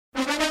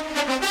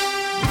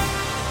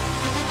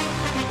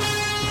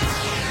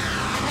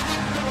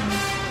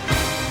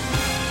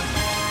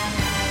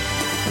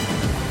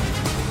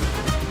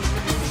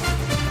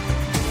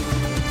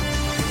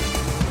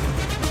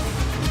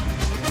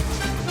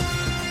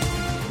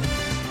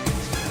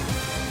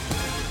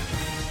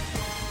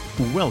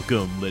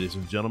Welcome, ladies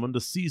and gentlemen,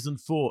 to Season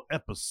 4,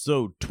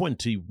 Episode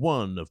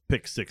 21 of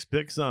Pick Six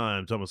Picks.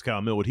 I'm Thomas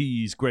Kyle Millwood.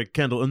 He's Greg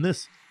Kendall, and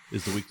this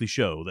is the weekly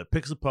show that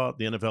picks apart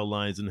the NFL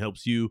lines and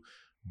helps you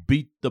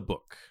beat the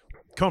book.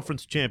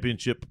 Conference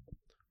Championship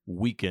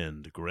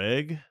weekend.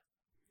 Greg,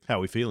 how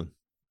are we feeling?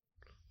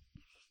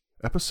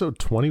 Episode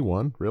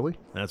 21, really?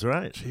 That's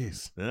right.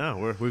 Jeez.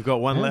 Yeah, we've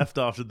got one left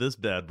after this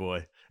bad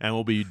boy, and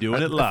we'll be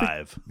doing it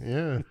live.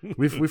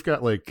 We've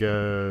got like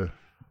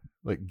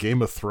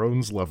Game of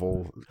Thrones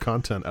level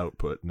content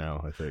output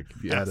now, I think.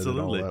 If you added it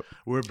all up.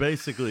 We're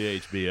basically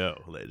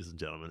HBO, ladies and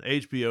gentlemen.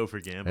 HBO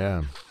for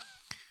gambling.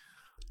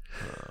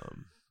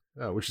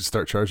 Yeah. We should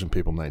start charging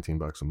people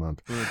 $19 a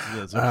month.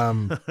 That's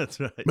right. That's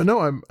right. But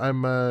no,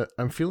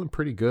 I'm feeling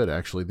pretty good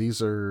actually.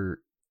 These are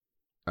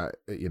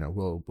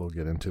we'll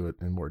get into it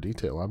in more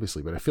detail,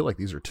 obviously, but I feel like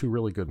these are two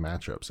really good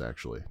matchups,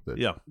 actually. We're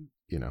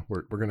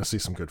going to see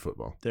some good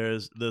football.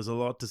 There's a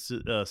lot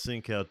to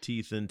sink our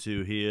teeth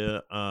into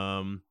here,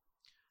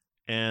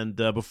 and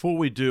before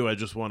we do, I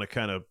just want to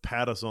kind of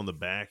pat us on the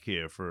back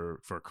here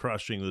for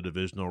crushing the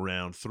divisional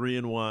round.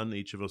 3-1,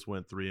 each of us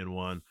went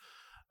 3-1,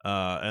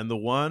 and the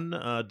one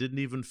didn't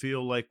even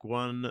feel like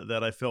one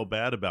that I felt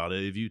bad about.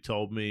 If you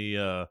told me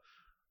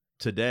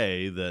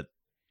today that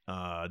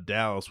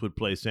Dallas would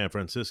play San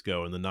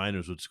Francisco and the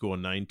Niners would score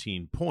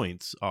 19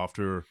 points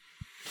after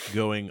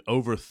going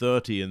over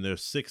 30 in their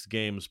 6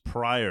 games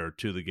prior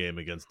to the game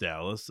against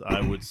Dallas,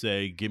 I would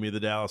say, give me the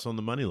Dallas on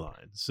the money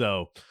line.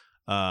 So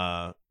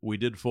we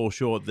did fall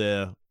short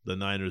there. The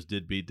Niners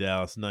did beat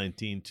Dallas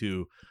 19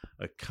 to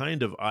a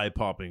kind of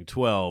eye-popping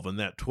 12, and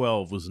that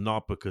 12 was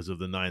not because of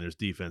the Niners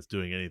defense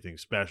doing anything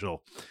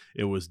special.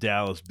 It was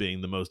Dallas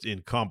being the most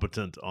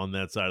incompetent on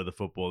that side of the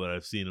football that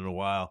I've seen in a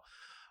while.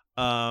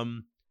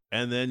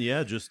 And then,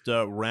 just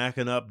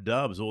racking up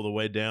dubs all the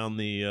way down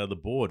the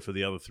board for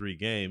the other 3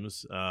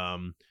 games.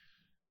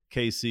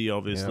 KC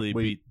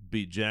obviously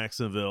beat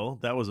Jacksonville.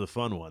 That was a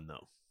fun one,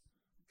 though.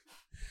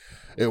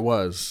 It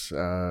was.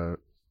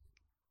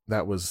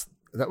 That was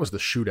the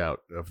shootout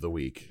of the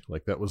week.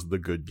 Like, that was the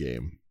good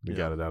game. We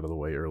got it out of the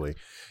way early.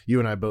 You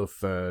and I both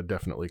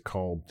definitely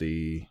called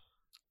the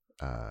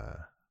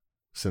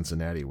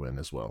Cincinnati win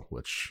as well,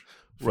 which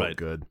felt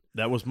good.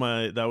 That was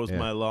my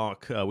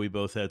lock. We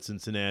both had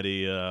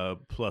Cincinnati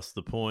plus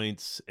the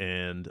points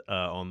and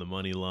on the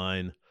money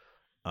line.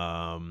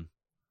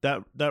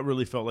 That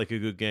really felt like a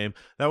good game.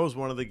 That was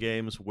one of the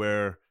games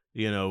where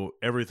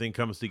everything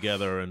comes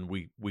together and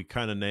we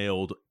kind of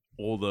nailed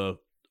all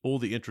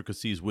the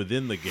intricacies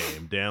within the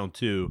game down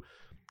to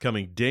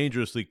coming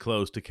dangerously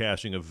close to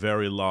cashing a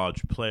very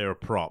large player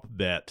prop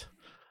bet.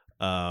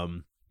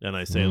 And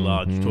I say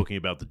large, talking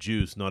about the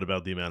juice, not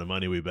about the amount of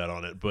money we bet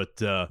on it. But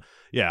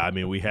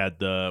we had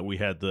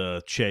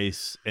the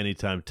Chase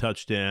anytime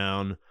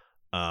touchdown.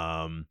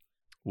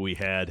 We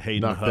had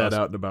Hayden knocked Hurst that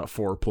out in about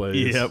 4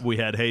 plays. Yeah, we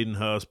had Hayden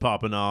Hurst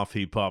popping off.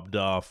 He popped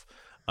off.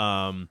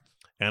 And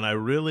I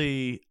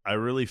really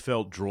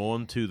felt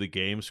drawn to the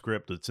game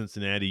script that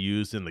Cincinnati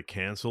used in the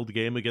canceled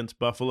game against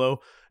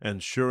Buffalo.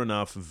 And sure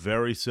enough,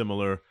 very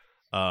similar.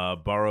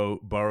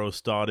 Burrow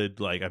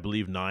started I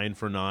believe 9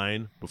 for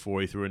 9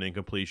 before he threw an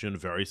incompletion,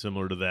 very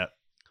similar to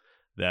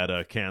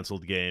that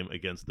canceled game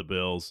against the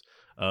Bills.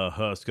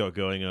 Hurst got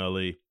going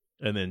early,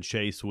 and then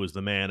Chase was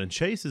the man, and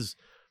Chase has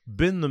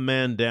been the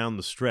man down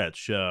the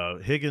stretch.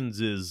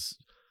 Higgins'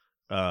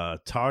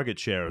 target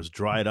share has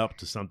dried up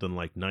to something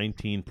like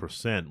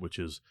 19%, which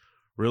is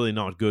really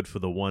not good for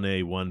the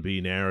 1A,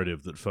 1B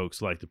narrative that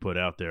folks like to put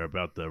out there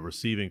about the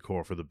receiving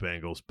core for the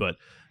Bengals. But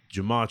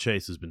Ja'Marr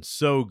Chase has been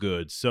so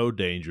good, so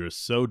dangerous,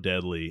 so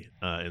deadly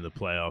in the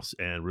playoffs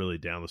and really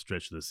down the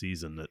stretch of the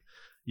season that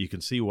you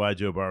can see why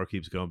Joe Burrow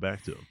keeps going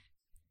back to him.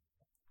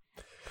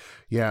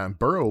 Yeah, and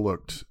Burrow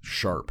looked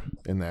sharp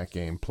in that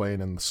game,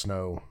 playing in the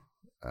snow.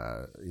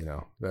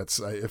 That's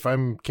if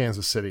I'm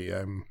Kansas City,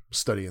 I'm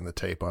studying the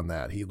tape on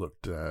that. He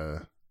looked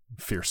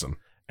fearsome.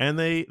 And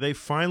they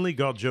finally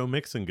got Joe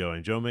Mixon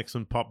going. Joe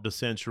Mixon popped a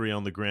century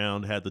on the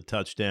ground, had the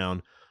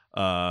touchdown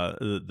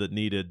that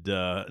needed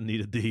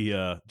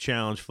the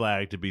challenge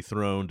flag to be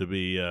thrown to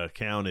be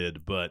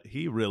counted, but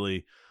he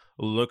really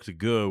looked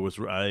good.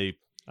 I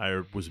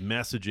was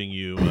messaging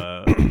you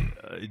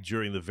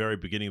during the very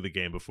beginning of the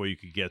game before you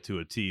could get to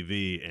a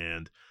TV,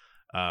 and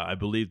I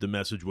believe the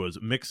message was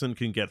Mixon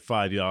can get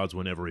 5 yards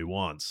whenever he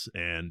wants,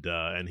 and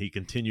he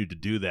continued to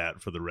do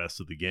that for the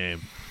rest of the game.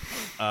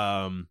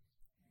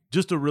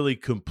 Just a really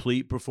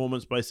complete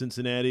performance by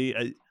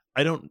Cincinnati.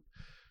 I don't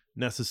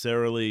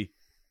necessarily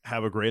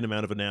have a great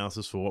amount of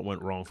analysis for what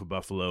went wrong for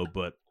Buffalo,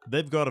 but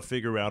they've got to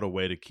figure out a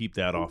way to keep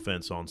that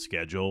offense on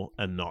schedule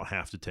and not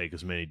have to take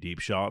as many deep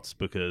shots,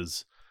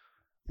 because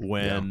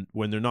when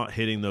they're not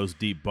hitting those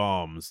deep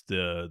bombs,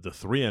 the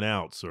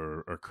 3-and-outs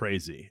are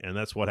crazy, and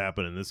that's what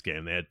happened in this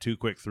game. They had 2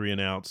 quick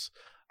 3-and-outs.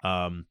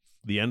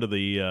 The end of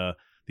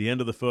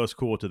the first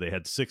quarter, they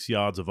had 6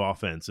 yards of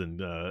offense, and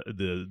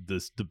the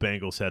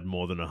Bengals had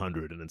more than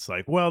 100, and it's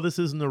like, well, this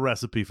isn't a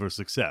recipe for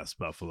success,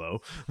 Buffalo.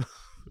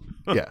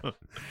 Yeah.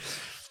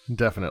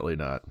 Definitely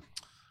not.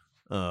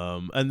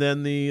 And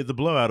then the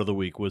blowout of the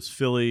week was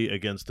Philly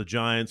against the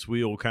Giants.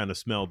 We all kind of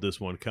smelled this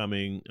one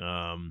coming.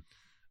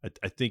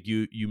 I think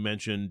you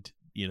mentioned,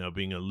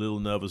 being a little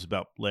nervous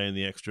about laying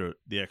the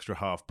extra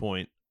half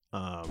point.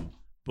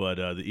 But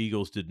the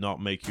Eagles did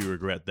not make you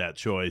regret that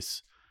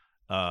choice.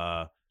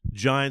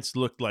 Giants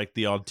looked like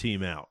the odd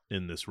team out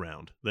in this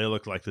round. They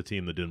looked like the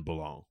team that didn't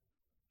belong.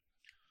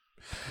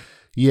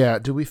 Yeah.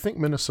 Do we think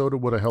Minnesota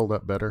would have held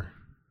up better?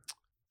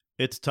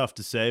 It's tough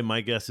to say.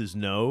 My guess is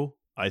no.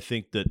 I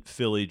think that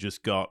Philly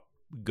just got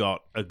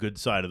a good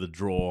side of the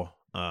draw,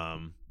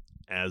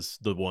 as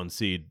the 1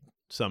 seed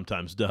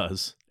sometimes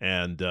does,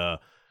 and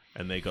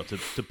they got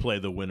to play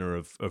the winner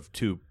of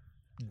 2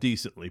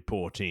 decently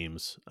poor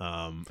teams,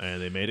 and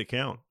they made it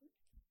count.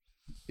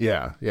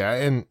 Yeah,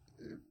 and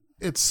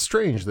it's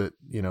strange that,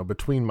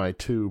 between my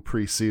 2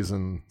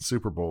 preseason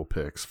Super Bowl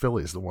picks,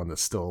 Philly's the one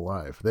that's still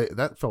alive.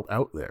 That felt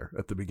out there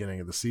at the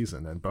beginning of the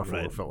season, and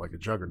Buffalo felt like a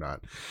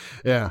juggernaut.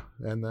 Yeah,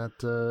 and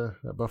that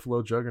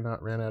Buffalo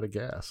juggernaut ran out of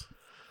gas.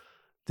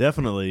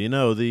 Definitely.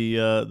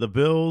 The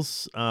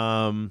Bills,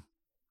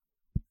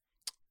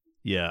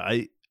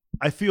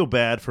 I feel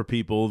bad for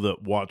people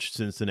that watched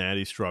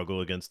Cincinnati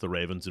struggle against the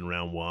Ravens in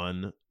round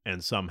 1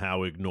 and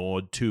somehow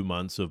ignored 2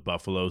 months of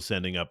Buffalo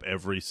sending up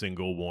every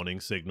single warning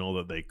signal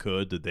that they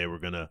could, that they were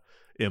going to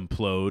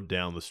implode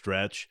down the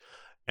stretch,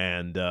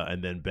 and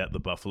then bet the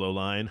Buffalo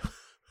line.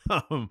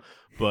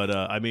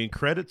 But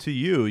credit to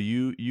you.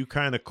 You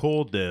kind of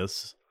called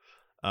this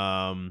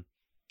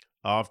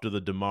after the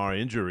DeMar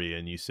injury,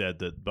 and you said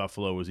that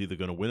Buffalo was either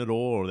going to win it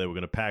all or they were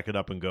going to pack it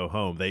up and go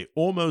home. They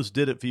almost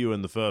did it for you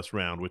in the first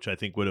round, which I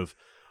think would have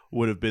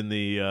been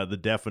the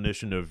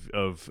definition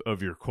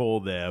of your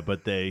call there,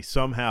 but they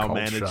somehow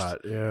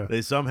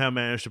They somehow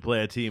managed to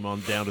play a team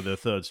on down to their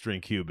 3rd string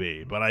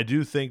QB. But I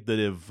do think that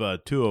if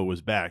Tua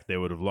was back, they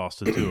would have lost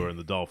to Tua and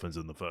the Dolphins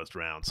in the first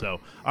round. So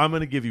I'm going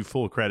to give you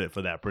full credit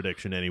for that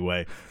prediction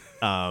anyway.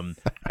 And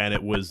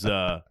it was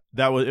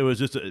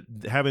just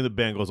having the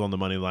Bengals on the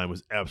money line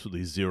was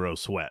absolutely zero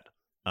sweat.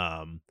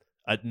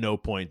 At no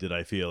point did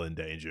I feel in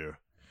danger.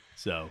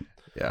 So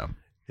yeah.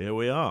 Here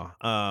we are.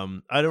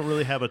 I don't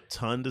really have a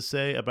ton to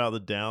say about the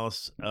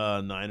Dallas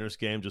Niners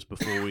game just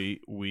before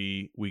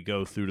we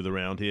go through to the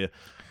round here.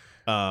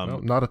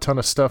 Not a ton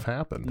of stuff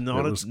happened. It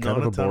was kind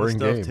of a boring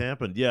game.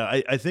 Happened.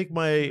 Yeah, I think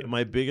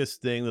my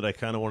biggest thing that I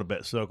kind of want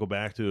to circle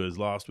back to is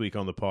last week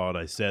on the pod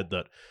I said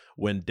that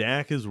when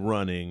Dak is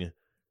running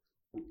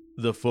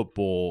the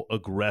football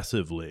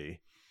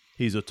aggressively,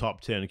 he's a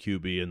top 10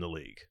 QB in the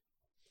league.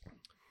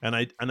 And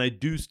I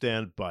do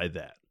stand by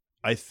that.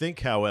 I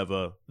think,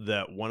 however,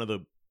 that one of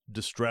the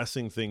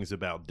distressing things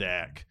about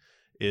Dak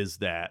is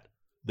that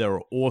there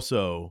are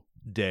also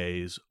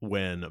days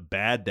when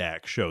bad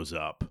Dak shows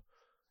up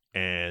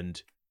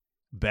and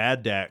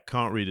bad Dak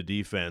can't read a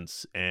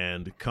defense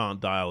and can't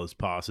dial his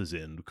passes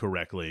in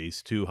correctly.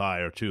 He's too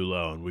high or too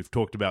low. And we've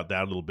talked about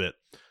that a little bit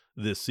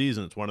this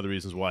season. It's one of the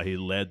reasons why he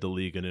led the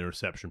league in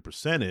interception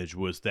percentage,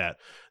 was that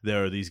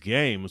there are these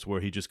games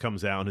where he just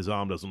comes out and his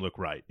arm doesn't look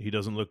right. He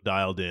doesn't look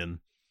dialed in.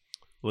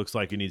 Looks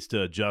like he needs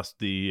to adjust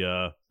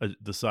the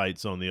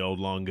sights on the old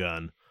long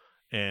gun,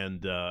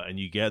 and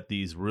you get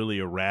these really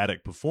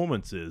erratic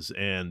performances,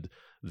 and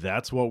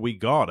that's what we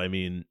got. I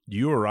mean,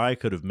 you or I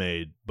could have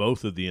made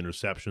both of the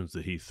interceptions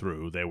that he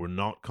threw. They were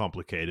not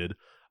complicated.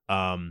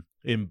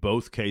 In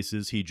both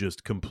cases, he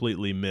just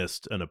completely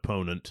missed an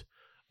opponent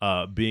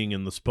being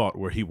in the spot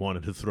where he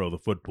wanted to throw the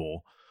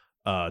football.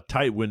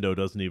 Tight window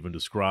doesn't even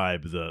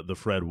describe the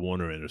Fred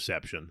Warner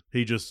interception.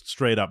 He just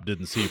straight up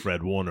didn't see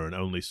Fred Warner and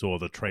only saw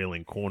the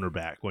trailing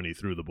cornerback when he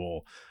threw the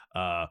ball.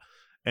 But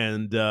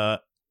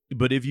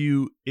if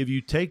you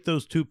take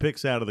those 2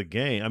 picks out of the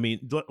game, I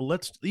mean,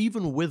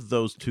 even with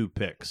those two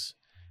picks,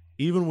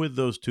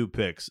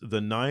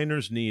 the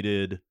Niners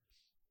needed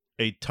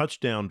a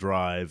touchdown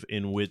drive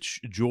in which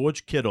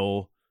George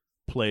Kittle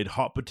played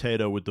hot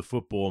potato with the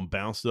football and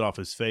bounced it off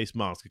his face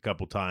mask a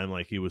couple times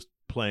like he was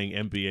playing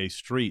NBA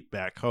Street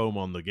back home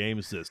on the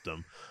game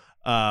system.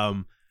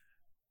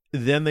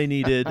 Then they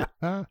needed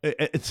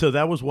so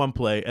that was one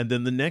play, and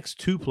then the next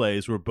 2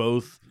 plays were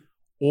both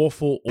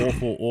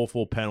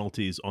awful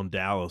penalties on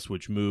Dallas,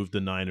 which moved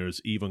the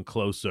Niners even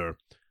closer.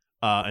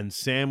 And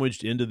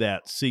sandwiched into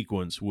that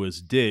sequence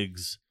was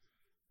Diggs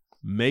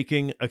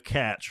making a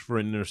catch for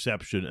an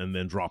interception and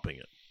then dropping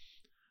it.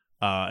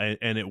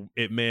 And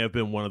it may have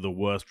been one of the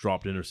worst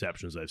dropped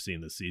interceptions I've seen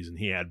this season.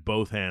 He had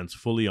both hands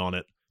fully on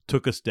it,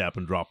 took a step,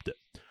 and dropped it.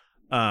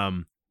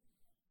 And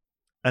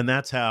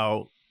that's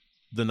how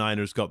the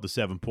Niners got the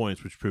 7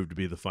 points, which proved to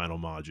be the final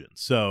margin.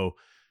 So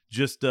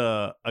just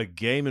a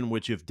game in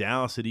which if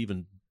Dallas had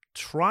even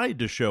tried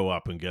to show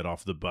up and get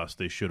off the bus,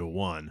 they should have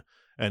won.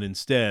 And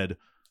instead,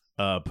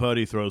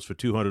 Purdy throws for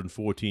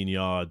 214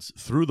 yards,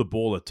 threw the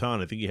ball a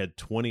ton. I think he had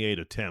 28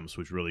 attempts,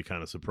 which really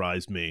kind of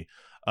surprised me.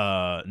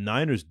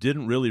 Niners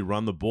didn't really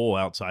run the ball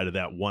outside of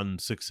that one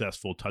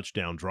successful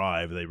touchdown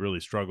drive. They really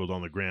struggled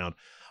on the ground.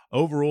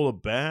 Overall, a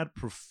bad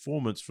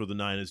performance for the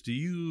Niners. Do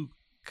you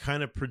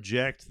kind of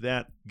project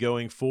that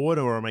going forward,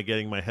 or am I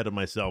getting my head of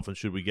myself? And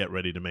should we get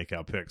ready to make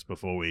our picks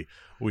before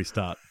we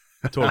start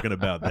talking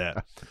about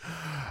that?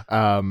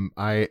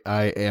 I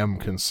am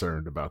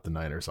concerned about the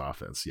Niners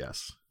offense.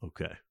 Yes.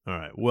 Okay. All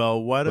right.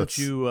 Well, why don't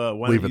you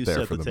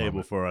set the table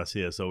moment for us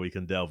here so we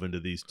can delve into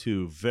these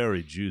two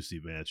very juicy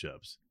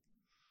matchups?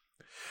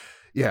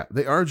 Yeah,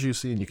 they are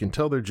juicy, and you can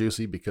tell they're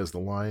juicy because the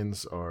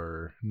lines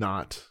are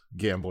not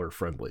gambler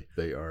friendly.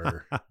 They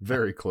are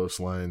very close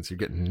lines. You're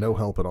getting no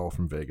help at all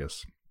from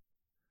Vegas.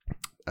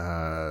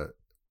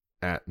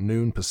 At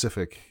noon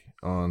Pacific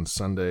on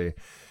Sunday,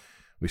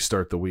 we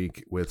start the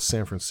week with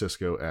San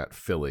Francisco at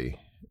Philly,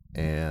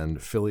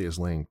 and Philly is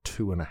laying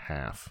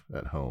 2.5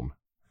 at home.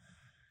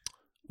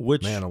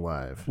 Man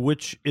alive.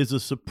 Which is a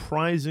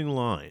surprising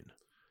line.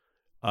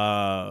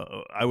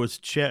 I was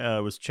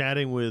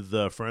chatting with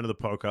a friend of the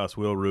podcast,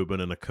 Will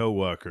Rubin, and a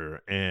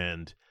coworker,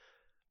 and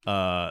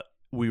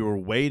we were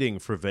waiting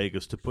for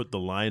Vegas to put the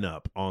line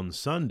up on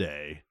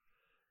Sunday,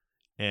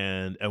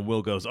 and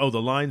Will goes, "Oh,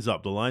 the line's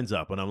up,"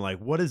 and I'm like,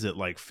 "What is it,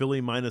 like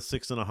Philly minus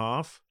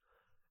 6.5?"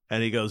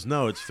 And he goes,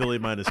 "No, it's Philly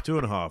minus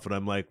 2.5," and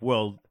I'm like,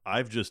 "Well,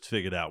 I've just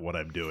figured out what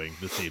I'm doing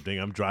this evening.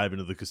 I'm driving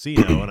to the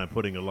casino and I'm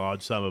putting a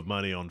large sum of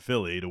money on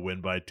Philly to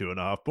win by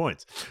 2.5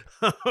 points."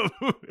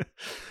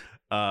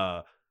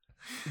 A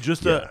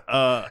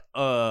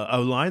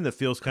line that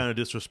feels kind of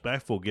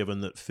disrespectful,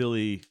 given that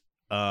Philly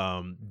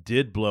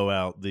did blow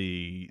out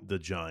the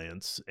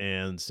Giants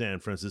and San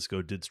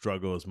Francisco did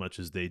struggle as much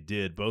as they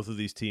did. Both of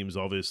these teams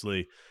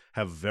obviously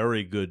have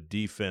very good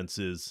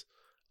defenses.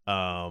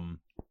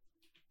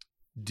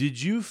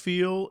 Did you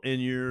feel in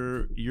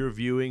your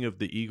viewing of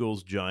the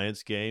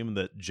Eagles-Giants game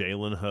that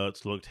Jalen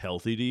Hurts looked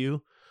healthy to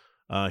you?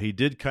 He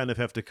did kind of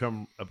have to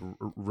come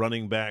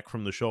running back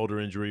from the shoulder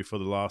injury for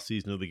the last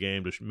season of the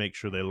game to make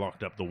sure they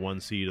locked up the 1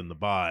 seed in the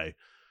bye.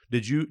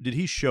 Did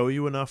he show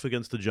you enough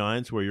against the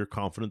Giants where you're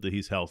confident that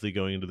he's healthy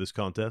going into this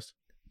contest?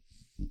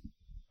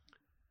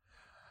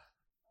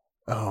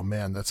 Oh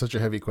man, that's such a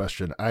heavy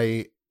question.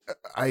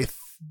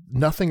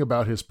 Nothing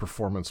about his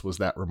performance was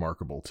that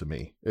remarkable to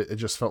me. It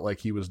just felt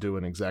like he was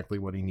doing exactly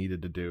what he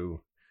needed to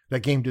do.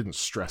 That game didn't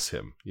stress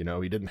him. He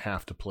didn't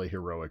have to play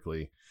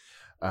heroically.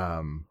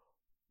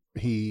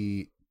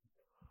 He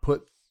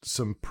put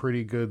some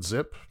pretty good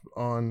zip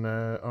on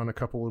a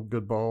couple of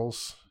good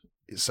balls.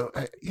 So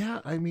I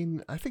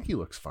think he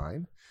looks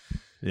fine.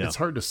 Yeah. It's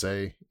hard to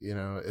say.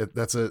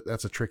 That's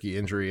a tricky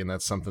injury, and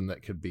that's something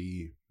that could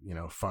be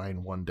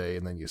fine one day,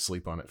 and then you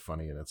sleep on it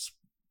funny, and it's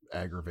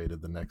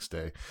aggravated the next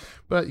day.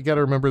 But you got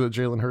to remember that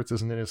Jalen Hurts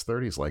isn't in his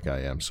 30s like I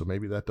am, so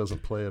maybe that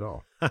doesn't play at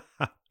all.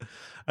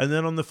 And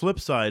then on the flip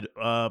side,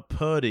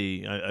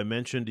 Purdy, I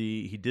mentioned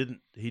he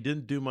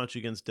didn't do much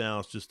against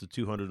Dallas, just the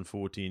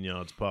 214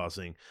 yards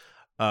passing.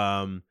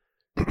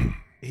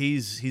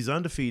 He's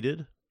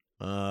undefeated.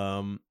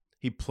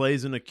 He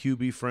plays in a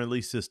QB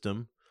friendly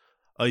system.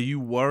 Are you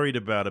worried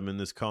about him in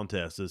this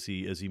contest as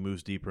he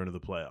moves deeper into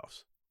the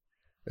playoffs?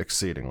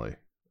 Exceedingly.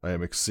 I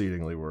am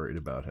exceedingly worried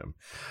about him.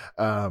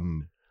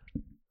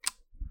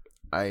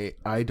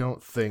 I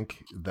don't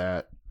think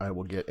that I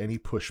will get any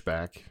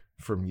pushback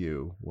from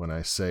you when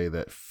I say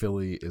that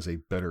Philly is a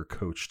better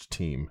coached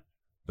team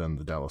than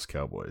the Dallas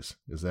Cowboys.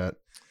 Is that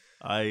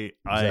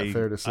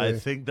fair to say? I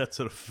think that's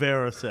a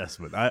fair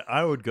assessment.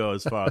 I would go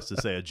as far as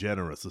to say a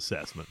generous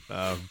assessment,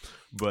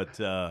 but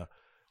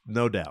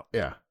no doubt.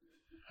 Yeah.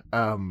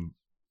 The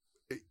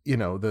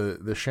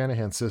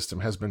Shanahan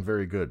system has been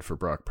very good for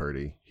Brock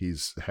Purdy.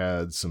 He's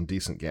had some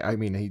decent game. I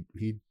mean,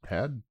 he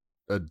had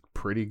a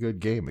pretty good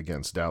game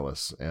against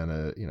Dallas,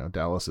 and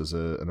Dallas is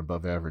an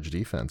above average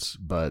defense,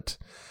 but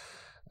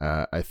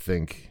I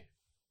think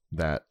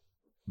that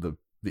the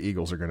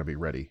Eagles are going to be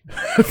ready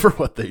for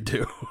what they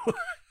do.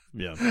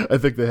 Yeah, I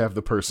think they have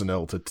the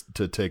personnel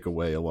to take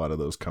away a lot of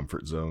those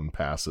comfort zone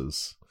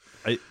passes.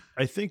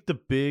 I think the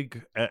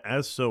big,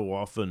 as so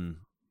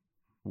often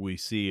we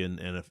see in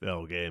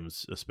NFL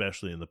games,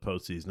 especially in the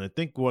postseason, I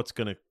think what's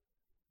going to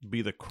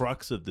be the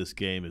crux of this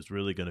game is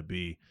really going to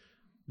be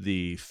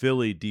the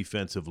Philly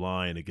defensive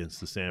line against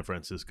the San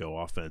Francisco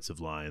offensive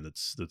line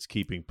that's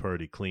keeping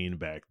Purdy clean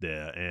back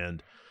there.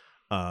 And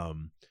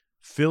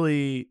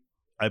Philly,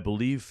 I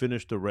believe,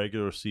 finished the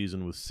regular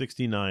season with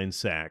 69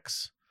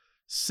 sacks.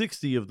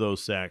 60 of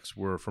those sacks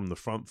were from the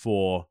front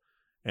four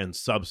and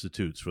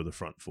substitutes for the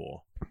front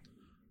four.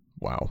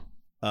 Wow.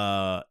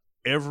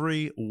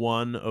 Every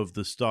one of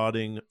the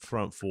starting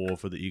front four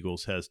for the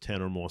Eagles has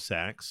 10 or more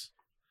sacks.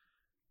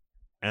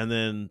 And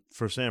then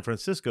for San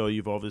Francisco,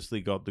 you've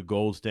obviously got the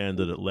gold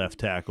standard at left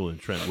tackle in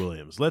Trent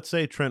Williams. Let's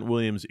say Trent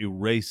Williams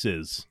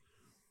erases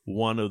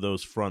one of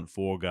those front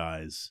four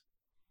guys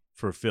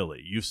for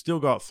Philly. You've still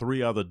got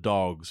 3 other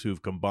dogs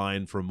who've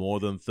combined for more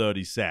than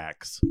 30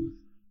 sacks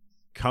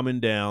coming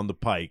down the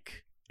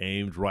pike,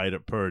 aimed right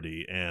at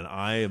Purdy. And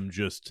I am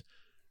just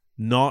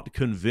not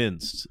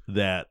convinced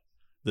that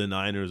the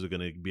Niners are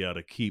going to be able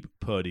to keep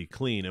Purdy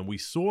clean. And we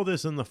saw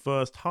this in the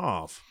first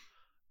half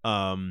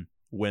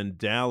when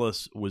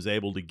Dallas was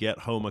able to get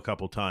home a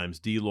couple times.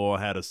 D-Law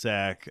had a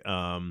sack.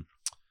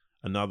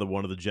 another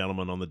one of the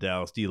gentlemen on the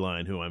Dallas D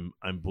line who I'm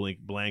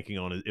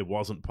blanking on. It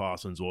wasn't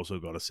Parsons, also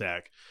got a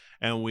sack,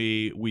 and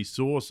we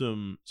saw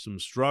some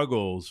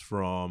struggles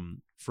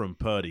from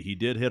Purdy. He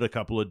did hit a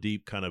couple of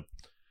deep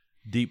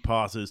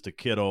passes to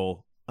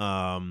Kittle,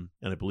 and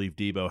I believe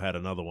Debo had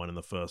another one in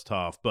the first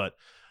half. But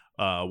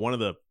one of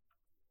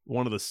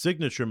the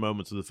signature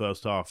moments of the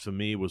first half for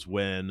me was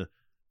when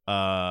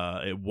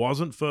it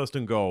wasn't 1st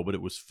and goal, but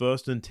it was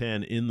 1st and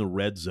 10 in the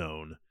red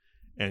zone.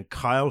 And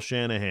Kyle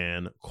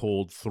Shanahan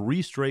called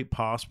 3 straight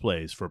pass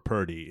plays for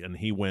Purdy, and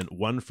he went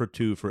 1 for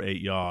 2 for 8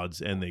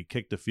 yards, and they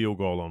kicked a field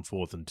goal on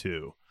 4th and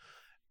 2.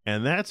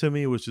 And that to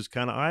me was just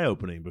kind of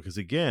eye-opening because,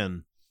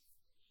 again,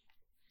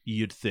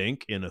 you'd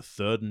think in a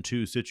 3rd and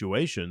 2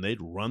 situation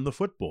they'd run the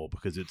football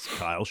because it's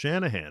Kyle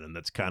Shanahan, and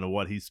that's kind of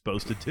what he's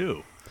supposed to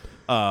do.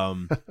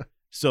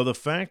 So the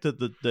fact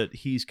that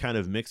he's kind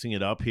of mixing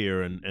it up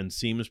here and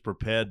seems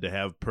prepared to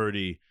have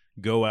Purdy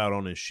go out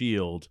on his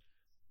shield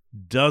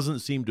doesn't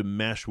seem to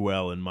mesh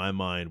well in my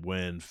mind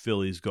when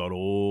Philly's got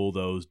all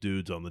those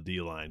dudes on the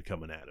D-line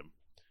coming at him.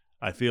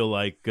 I feel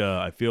like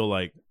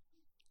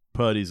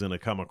Purdy's going to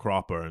come a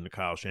cropper, and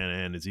Kyle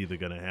Shanahan is either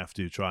going to have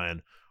to try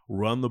and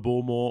run the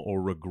ball more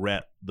or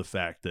regret the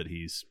fact that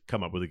he's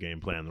come up with a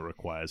game plan that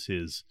requires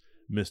his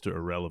Mr.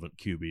 Irrelevant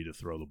QB to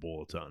throw the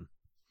ball a ton.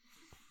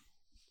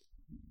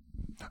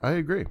 I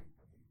agree.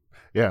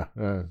 Yeah,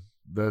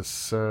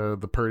 that's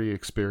the Purdy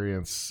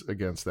experience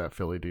against that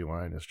Philly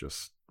D-line is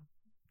just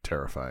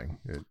terrifying.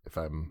 If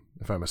I'm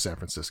a San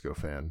Francisco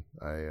fan,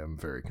 I am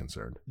very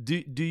concerned.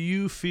 Do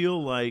you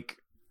feel like,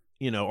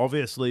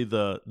 obviously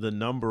the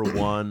number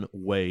one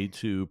way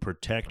to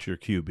protect your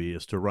QB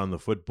is to run the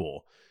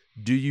football.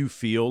 Do you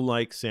feel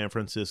like San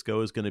Francisco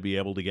is going to be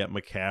able to get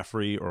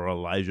McCaffrey or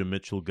Elijah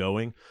Mitchell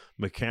going?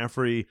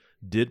 McCaffrey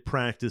did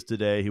practice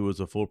today. He was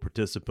a full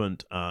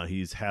participant.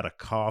 He's had a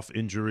calf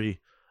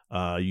injury.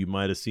 You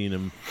might have seen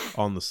him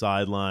on the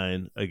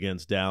sideline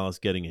against Dallas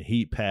getting a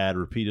heat pad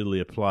repeatedly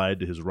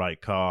applied to his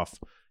right calf.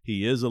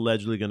 He is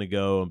allegedly going to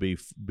go and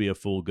be a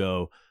full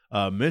go.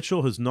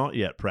 Mitchell has not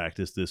yet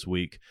practiced this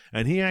week,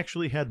 and he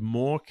actually had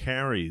more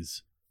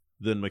carries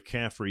than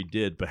McCaffrey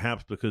did,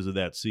 perhaps because of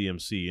that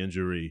CMC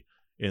injury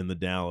in the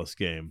Dallas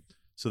game.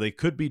 So they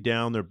could be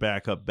down their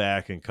backup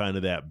back and kind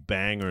of that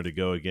banger to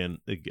go again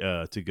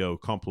to go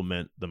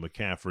complement the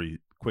McCaffrey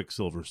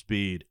Quicksilver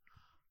speed.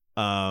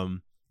 Do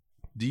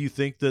you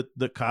think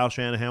that Kyle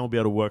Shanahan will be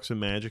able to work some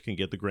magic and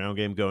get the ground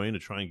game going to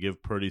try and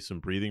give Purdy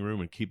some breathing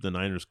room and keep the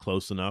Niners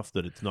close enough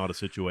that it's not a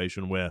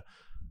situation where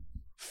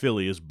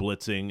Philly is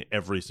blitzing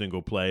every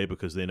single play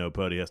because they know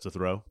Purdy has to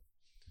throw?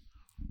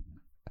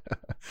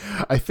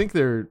 I think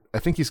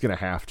he's going to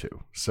have to.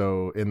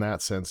 So in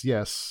that sense,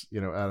 yes,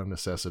 out of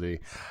necessity,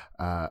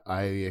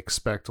 I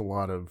expect a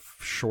lot of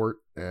short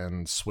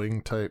and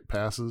swing type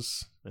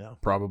passes,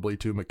 probably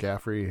to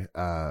McCaffrey.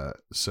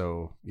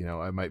 So,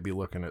 I might be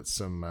looking at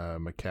some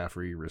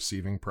McCaffrey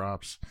receiving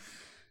props.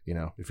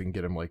 If we can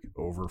get him like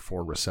over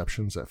 4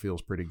 receptions, that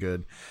feels pretty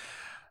good.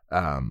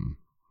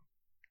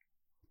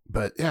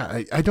 But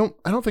yeah, I don't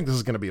think this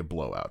is going to be a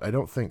blowout. I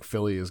don't think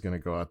Philly is going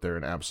to go out there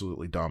and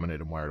absolutely dominate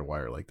them wire to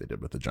wire like they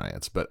did with the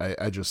Giants. But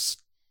I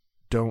just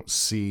don't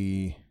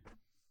see.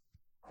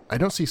 I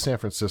don't see San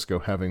Francisco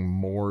having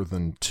more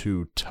than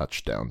 2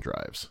 touchdown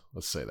drives.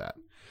 Let's say that.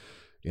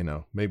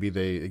 Maybe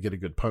they get a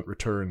good punt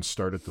return,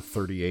 start at the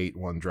 38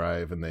 one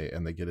drive, and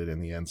they get it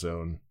in the end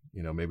zone.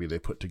 Maybe they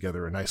put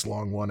together a nice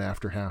long one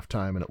after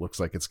halftime, and it looks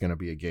like it's going to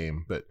be a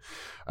game. But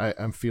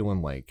I'm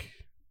feeling like,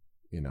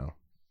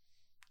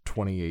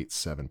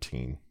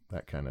 28-17,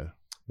 that kind of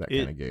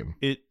game.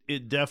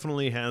 It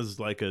definitely has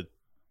like a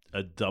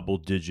double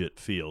digit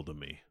feel to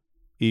me.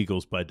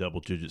 Eagles by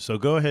double digits. So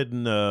go ahead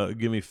and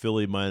give me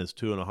Philly minus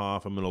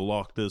 2.5. I'm going to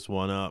lock this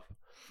one up.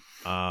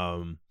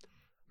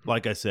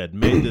 Like I said,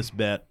 made this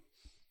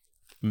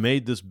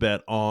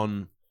bet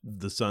on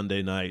the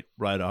Sunday night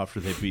right after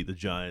they beat the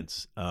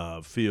Giants.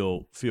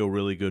 Feel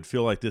really good.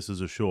 Feel like this is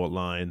a short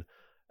line.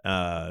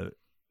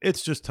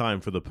 It's just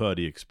time for the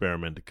Purdy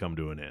experiment to come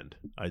to an end.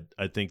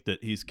 I think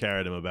that he's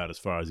carried him about as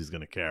far as he's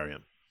going to carry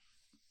him.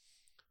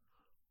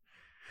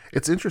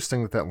 It's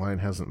interesting that line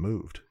hasn't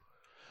moved.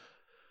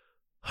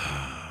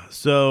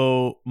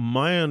 So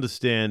my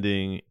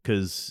understanding,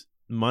 because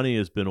money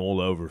has been all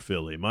over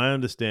Philly, my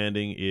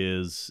understanding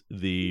is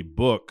the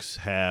books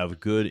have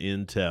good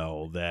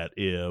intel that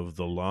if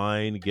the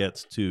line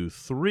gets to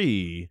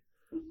 3,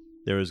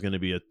 there is going to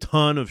be a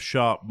ton of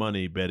sharp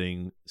money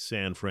betting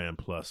San Fran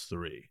plus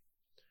 3.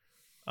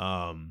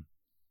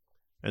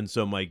 And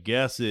so my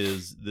guess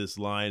is this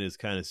line is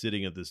kind of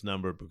sitting at this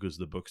number because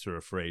the books are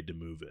afraid to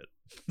move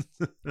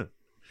it.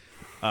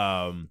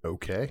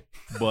 Okay.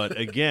 But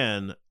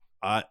again,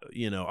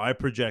 I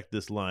project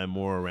this line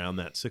more around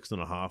that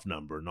 6.5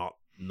 number, not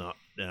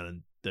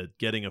and that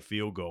getting a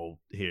field goal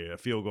here, a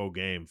field goal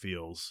game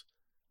feels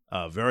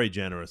very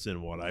generous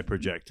in what I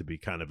project to be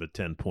kind of a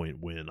 10-point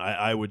win.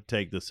 I would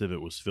take this if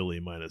it was Philly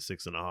minus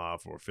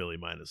 6.5 or Philly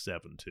minus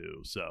 7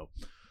 too. So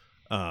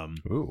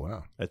Ooh,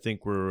 wow. I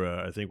think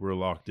we're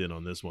locked in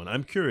on this one.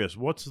 I'm curious,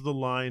 what's the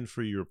line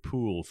for your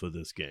pool for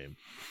this game?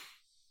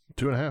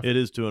 2.5. It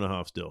is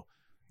 2.5 still.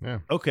 Yeah.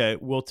 Okay,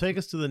 well, take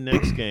us to the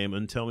next game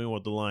and tell me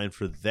what the line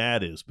for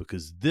that is,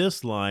 because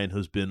this line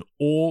has been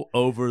all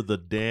over the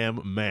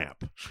damn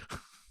map.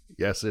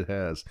 Yes, it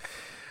has.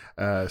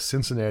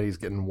 Cincinnati's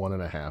getting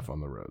 1.5 on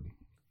the road.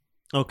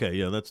 Okay,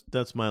 yeah,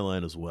 that's my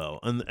line as well.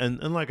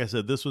 And like I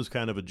said, this was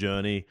kind of a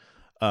journey.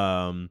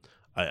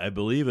 I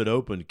believe it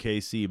opened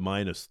KC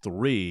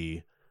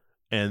 -3,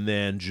 and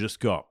then just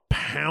got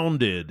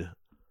pounded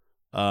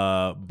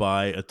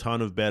by a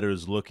ton of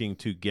bettors looking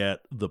to get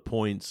the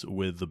points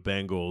with the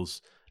Bengals,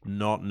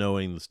 not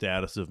knowing the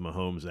status of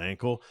Mahomes'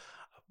 ankle.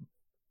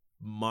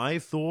 My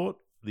thought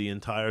the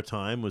entire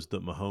time was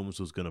that Mahomes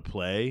was going to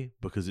play,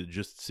 because it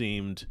just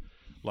seemed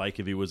like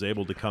if he was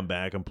able to come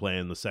back and play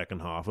in the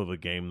second half of a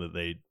game that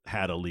they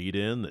had a lead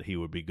in, that he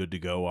would be good to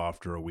go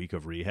after a week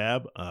of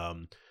rehab.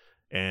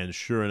 And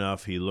sure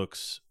enough, he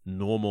looks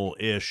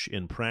normal-ish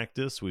in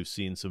practice. We've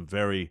seen some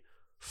very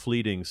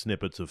fleeting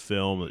snippets of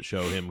film that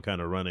show him kind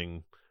of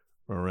running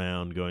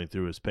around, going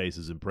through his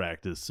paces in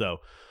practice. So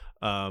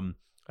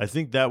I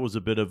think that was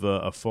a bit of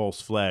a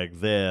false flag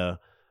there.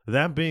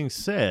 That being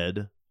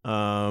said,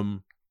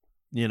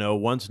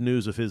 once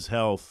news of his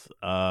health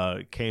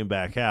came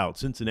back out,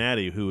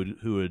 Cincinnati,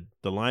 who had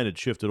the line had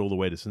shifted all the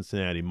way to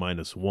Cincinnati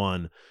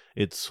 -1.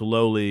 It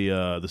slowly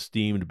the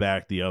steamed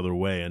back the other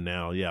way, and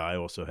now, I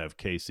also have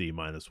KC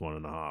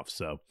 -1.5.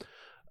 So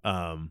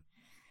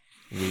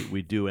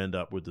we do end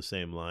up with the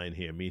same line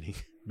here,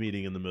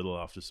 meeting in the middle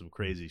after some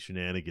crazy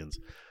shenanigans.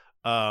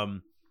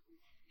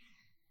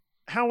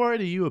 How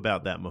worried are you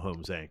about that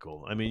Mahomes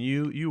ankle? I mean,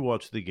 you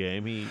watched the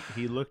game.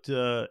 He looked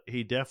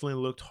he definitely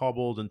looked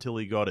hobbled until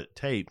he got it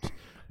taped.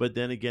 But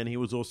then again, he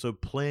was also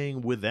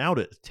playing without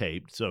it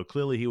taped, so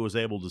clearly he was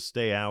able to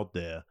stay out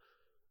there.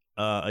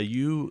 Are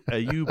you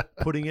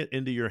putting it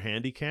into your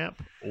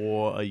handicap,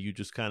 or are you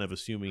just kind of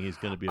assuming he's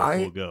going to be a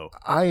full go?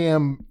 I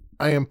am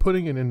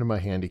putting it into my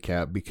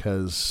handicap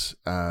because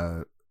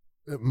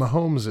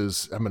Mahomes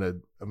is. I'm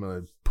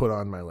gonna put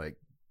on my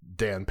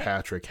Dan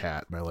Patrick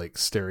hat, my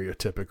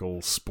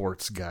stereotypical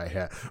sports guy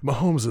hat.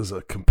 Mahomes is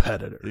a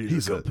competitor.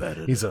 He's a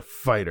competitor. He's a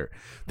fighter.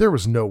 There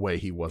was no way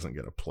he wasn't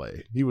going to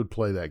play. He would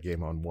play that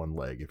game on one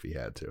leg if he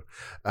had to.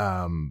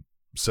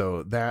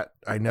 So that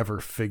I never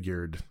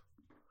figured,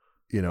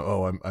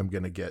 I'm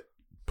going to get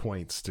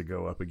points to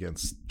go up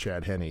against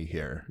Chad Henne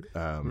here,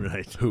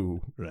 right?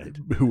 Who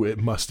it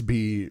must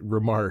be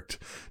remarked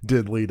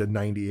did lead a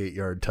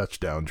 98-yard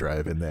touchdown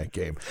drive in that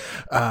game.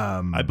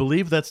 I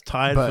believe that's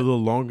tied for the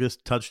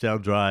longest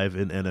touchdown drive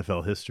in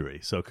NFL history.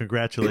 So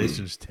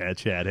congratulations to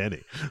Chad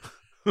Henne.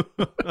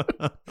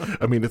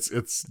 I mean,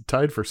 it's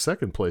tied for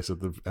second place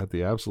at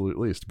the absolute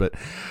least. But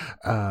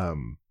where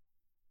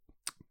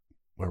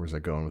was I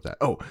going with that?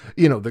 Oh,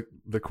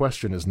 the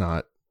question is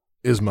not,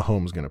 is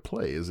Mahomes going to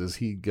play? Is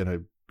he going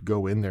to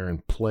go in there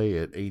and play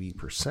at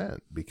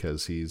 80%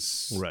 because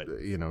he's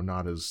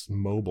not as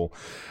mobile?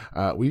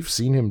 We've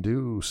seen him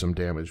do some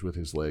damage with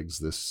his legs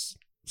this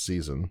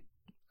season.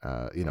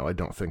 I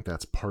don't think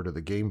that's part of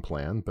the game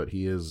plan, but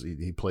he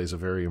plays a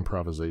very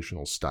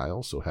improvisational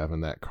style, so having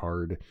that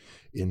card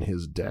in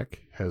his deck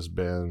has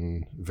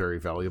been very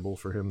valuable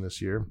for him this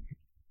year.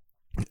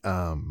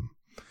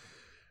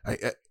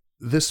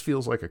 This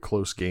feels like a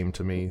close game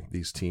to me.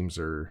 These teams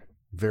are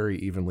very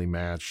evenly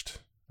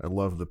matched. I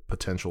love the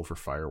potential for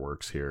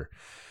fireworks here.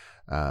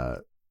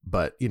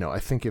 But, I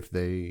think if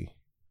they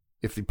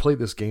play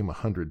this game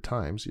 100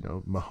 times,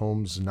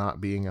 Mahomes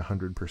not being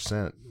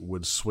 100%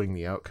 would swing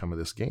the outcome of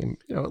this game,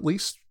 at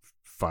least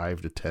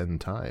 5 to 10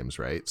 times,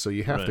 right? So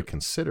you have to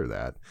consider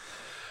that.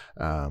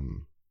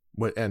 And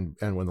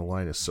when the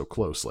line is so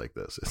close like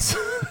this, it's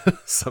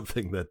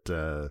something that,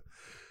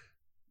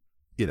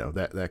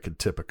 that could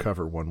tip a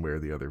cover one way or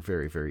the other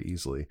very, very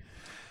easily.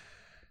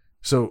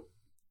 So,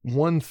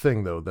 one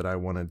thing, though, that I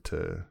wanted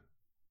to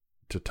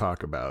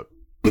talk about,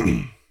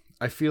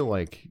 I feel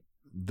like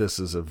this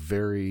is a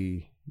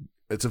very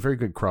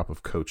good crop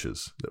of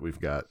coaches that we've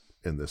got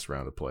in this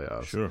round of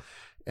playoffs. Sure.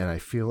 And I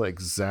feel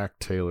like Zach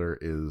Taylor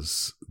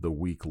is the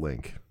weak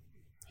link.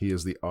 He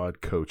is the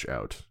odd coach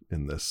out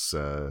in this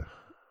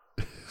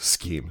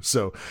scheme.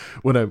 So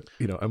when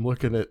I'm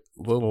looking at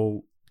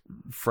little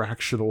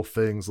fractional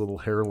things, little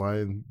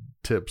hairline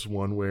tips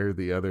one way or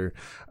the other,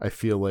 I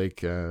feel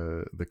like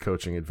the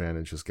coaching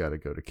advantage has got to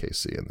go to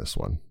KC in this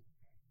one,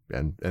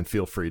 and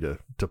feel free to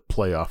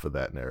play off of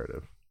that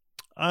narrative.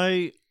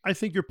 I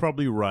think you're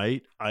probably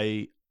right.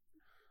 I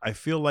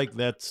feel like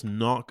that's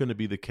not going to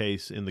be the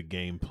case in the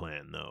game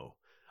plan, though.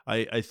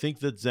 I think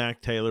that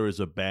Zach Taylor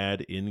is a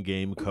bad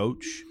in-game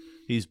coach.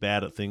 He's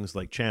bad at things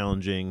like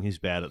challenging. He's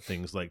bad at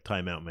things like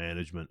timeout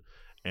management,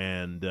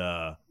 and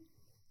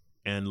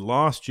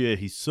last year,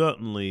 he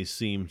certainly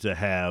seemed to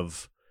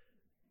have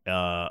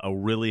a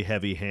really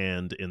heavy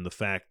hand in the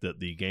fact that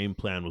the game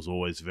plan was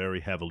always very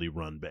heavily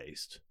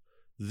run-based.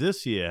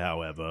 This year,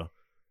 however,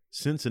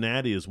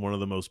 Cincinnati is one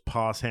of the most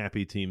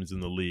pass-happy teams in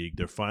the league.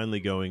 They're finally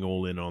going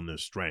all in on their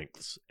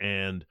strengths.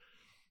 And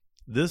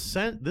this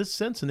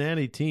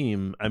Cincinnati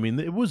team, I mean,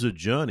 it was a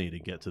journey to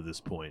get to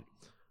this point.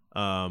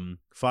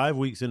 5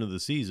 weeks into the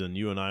season,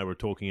 you and I were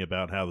talking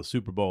about how the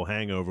Super Bowl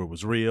hangover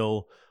was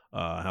real,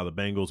 how the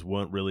Bengals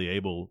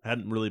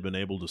hadn't really been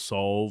able to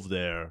solve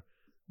their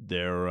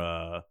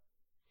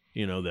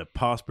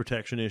pass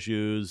protection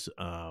issues.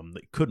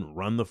 They couldn't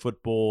run the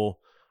football.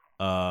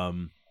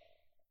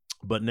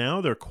 But now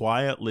they're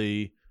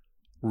quietly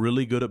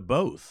really good at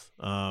both.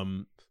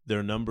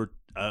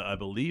 I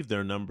believe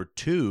they're number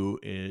 2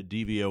 in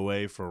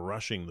DVOA for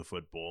rushing the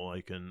football.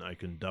 I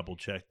can double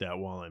check that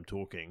while I'm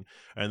talking.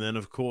 And then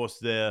of course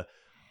they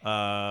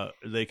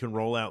can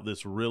roll out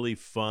this really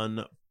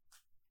fun,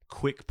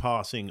 quick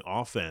passing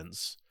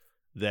offense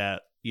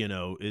that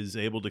is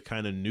able to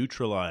kind of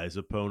neutralize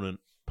opponent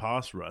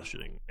pass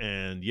rushing.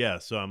 And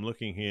so I'm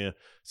looking here.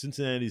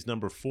 Cincinnati's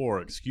number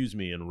 4,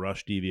 in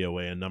rush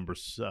DVOA, and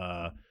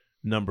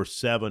number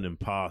 7 in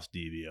pass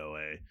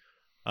DVOA.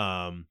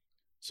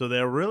 So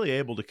they're really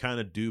able to kind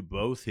of do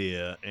both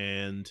here,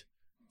 and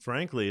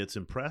frankly, it's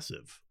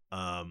impressive.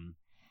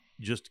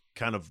 Just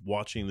kind of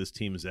watching this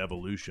team's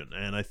evolution,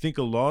 and I think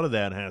a lot of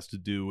that has to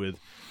do with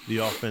the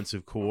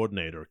offensive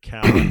coordinator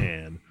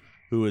Callahan,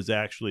 who is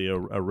actually a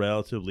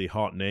relatively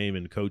hot name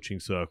in coaching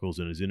circles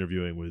and is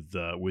interviewing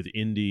with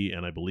Indy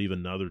and I believe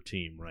another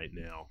team right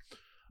now.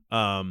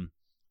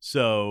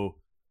 So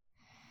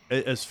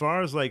as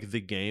far as like the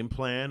game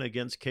plan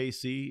against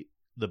KC,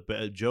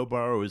 Joe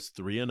Burrow is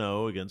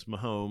 3-0 against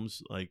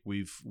Mahomes. Like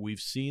we've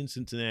seen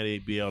Cincinnati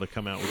be able to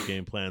come out with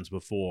game plans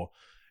before,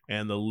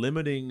 and the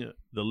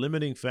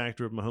limiting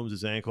factor of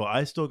Mahomes' ankle,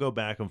 I still go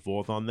back and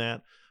forth on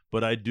that.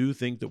 But I do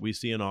think that we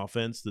see an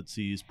offense that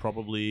sees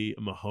probably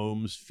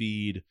Mahomes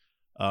feed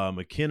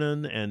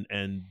McKinnon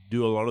and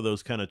do a lot of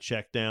those kind of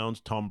check downs,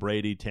 Tom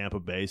Brady,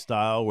 Tampa Bay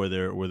style, where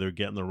they're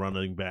getting the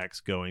running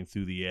backs going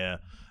through the air.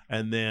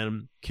 And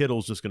then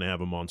Kittle's just going to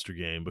have a monster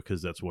game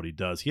because that's what he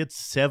does. He had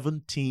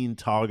 17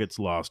 targets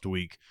last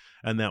week,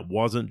 and that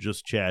wasn't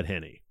just Chad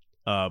Henne.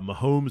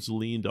 Mahomes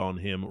leaned on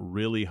him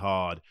really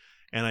hard.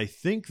 And I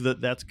think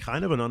that that's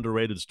kind of an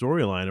underrated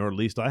storyline, or at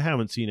least I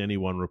haven't seen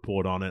anyone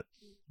report on it.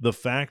 The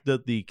fact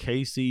that the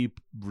KC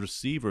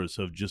receivers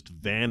have just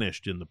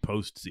vanished in the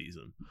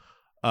postseason.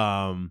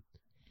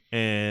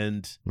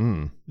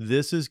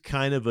 This is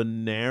kind of a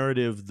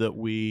narrative that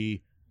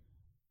we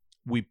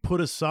put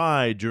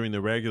aside during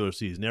the regular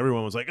season.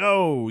 Everyone was like,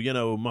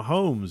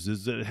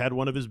 Mahomes had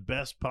one of his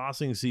best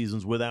passing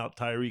seasons without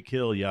Tyreek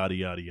Hill, yada,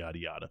 yada, yada,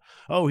 yada.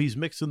 Oh, he's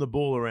mixing the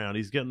ball around.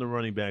 He's getting the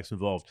running backs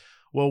involved.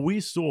 Well, we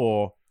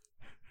saw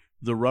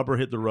the rubber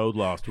hit the road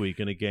last week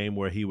in a game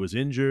where he was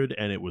injured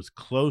and it was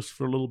close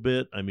for a little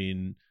bit. I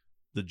mean,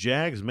 the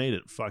Jags made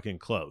it fucking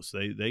close.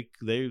 They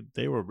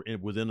were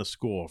within a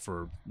score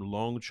for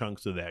long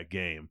chunks of that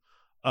game.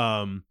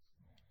 And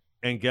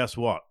guess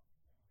what?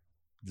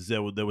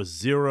 There was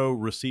zero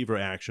receiver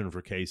action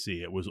for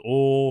KC. It was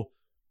all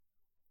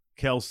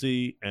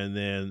Kelsey, and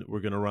then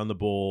we're going to run the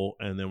ball,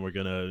 and then we're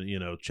going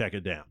to, check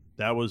it down.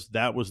 That was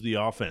the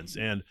offense.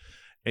 And,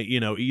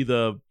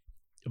 either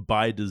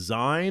by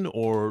design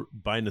or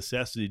by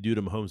necessity due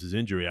to Mahomes'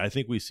 injury, I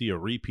think we see a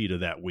repeat of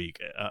that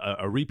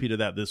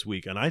this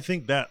week. And I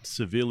think that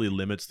severely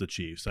limits the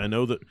Chiefs. I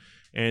know that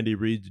Andy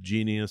Reid's a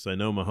genius. I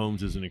know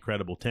Mahomes is an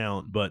incredible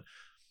talent, but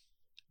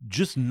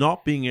just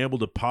not being able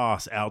to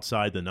pass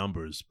outside the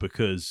numbers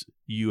because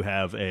you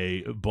have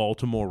a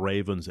Baltimore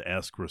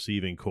Ravens-esque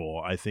receiving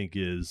core, I think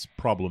is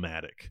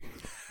problematic.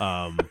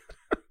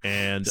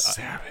 And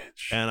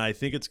savage. And I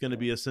think it's going to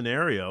be a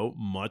scenario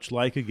much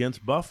like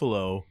against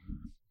Buffalo,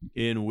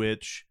 in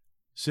which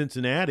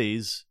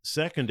Cincinnati's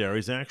secondary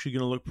is actually going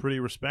to look pretty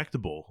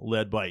respectable,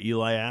 led by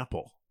Eli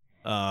Apple.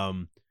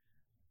 I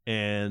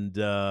think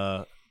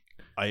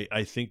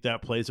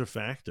that plays a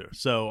factor.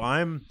 So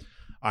I'm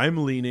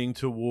leaning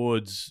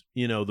towards,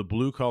 the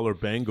blue collar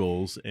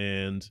Bengals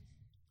and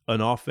an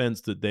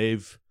offense that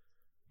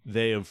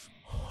they have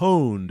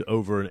honed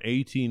over an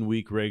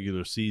 18-week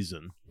regular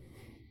season.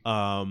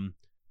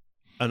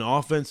 An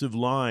offensive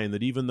line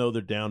that, even though they're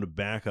down to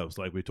backups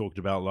like we talked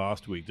about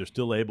last week, they're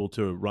still able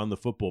to run the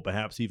football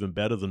perhaps even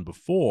better than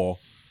before.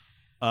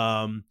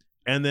 And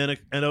then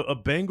a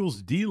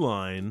Bengals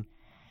D-line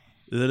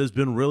that has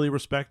been really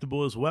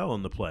respectable as well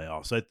in the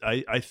playoffs.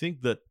 I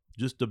think that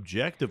just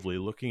objectively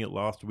looking at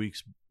last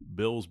week's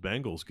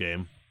Bills-Bengals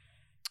game,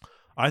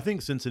 I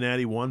think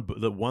Cincinnati won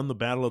the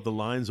battle of the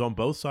lines on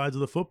both sides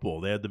of the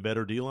football. They had the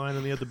better D-line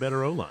and they had the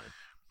better O-line.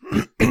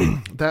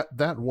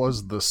 That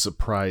was the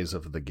surprise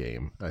of the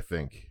game, I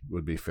think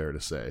would be fair to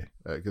say,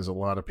 because a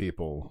lot of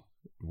people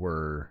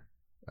were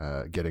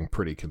getting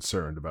pretty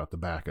concerned about the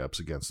backups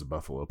against the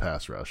Buffalo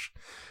pass rush,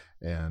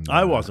 and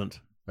I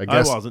wasn't.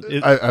 I wasn't.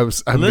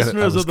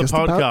 Listeners of the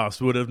podcast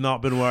would have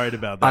not been worried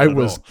about that. I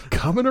was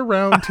coming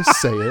around to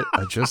say it.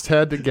 I just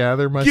had to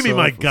gather myself. Give me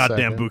my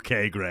goddamn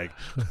bouquet, Greg.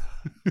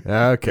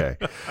 Okay.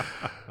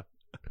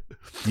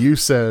 You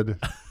said,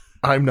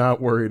 I'm not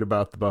worried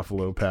about the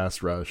Buffalo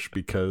pass rush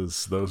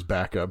because those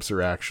backups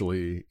are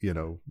actually,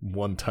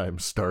 one-time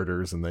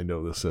starters and they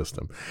know the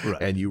system.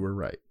 Right. And you were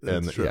right.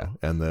 That's true. Yeah,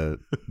 and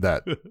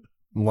that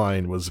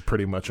line was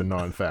pretty much a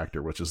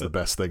non-factor, which is the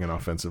best thing an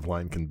offensive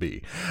line can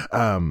be.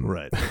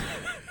 Right.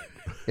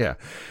 Yeah.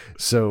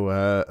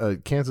 So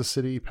Kansas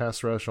City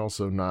pass rush,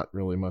 also not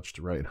really much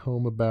to write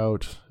home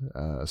about.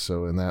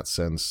 So in that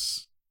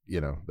sense,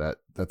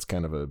 that's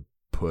kind of a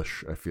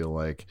push, I feel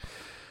like.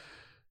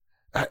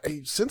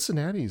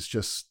 Cincinnati's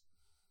just,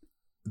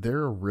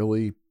 they're a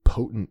really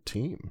potent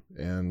team,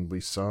 and we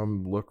saw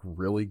them look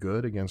really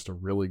good against a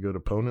really good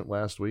opponent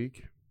last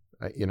week.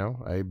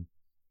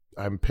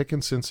 I'm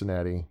picking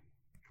Cincinnati.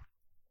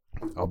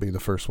 I'll be the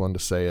first one to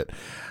say it.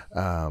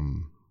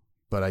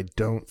 But I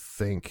don't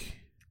think,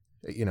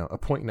 a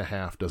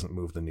 1.5 doesn't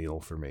move the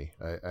needle for me.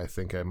 I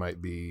think I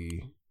might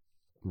be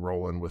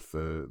rolling with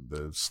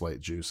the slight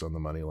juice on the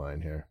money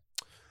line here.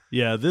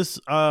 Yeah, this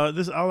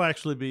I'll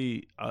actually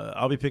be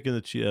I'll be picking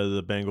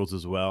the Bengals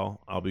as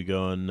well. I'll be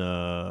going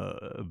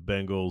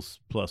Bengals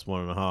plus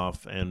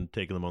 1.5 and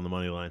taking them on the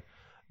money line.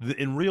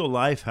 In real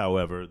life,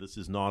 however, this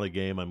is not a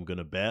game I'm going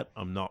to bet.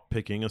 I'm not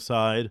picking a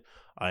side.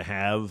 I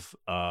have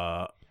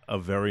a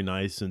very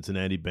nice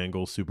Cincinnati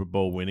Bengals Super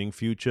Bowl winning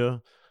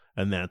future,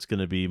 and that's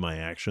going to be my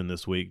action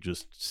this week,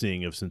 just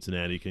seeing if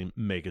Cincinnati can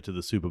make it to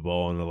the Super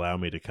Bowl and allow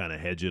me to kind of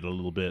hedge it a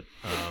little bit.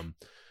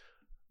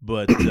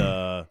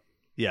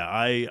 Yeah,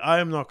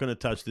 I'm not going to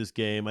touch this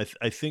game. I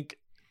think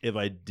if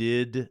I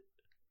did,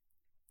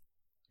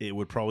 it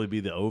would probably be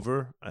the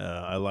over.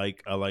 I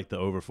like the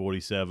over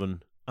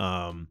 47.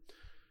 I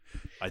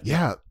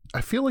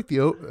feel like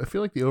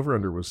the over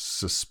under was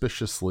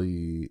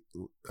suspiciously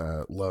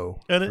low,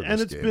 and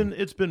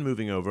it's been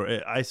moving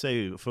over. I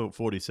say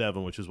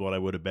 47, which is what I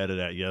would have betted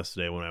at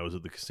yesterday when I was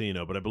at the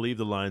casino, but I believe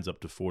the line's up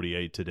to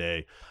 48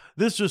 today.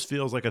 This just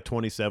feels like a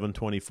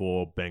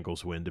 27-24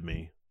 Bengals win to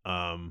me.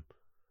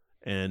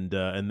 And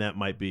that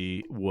might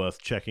be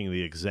worth checking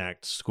the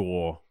exact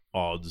score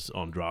odds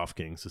on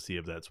DraftKings to see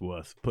if that's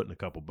worth putting a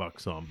couple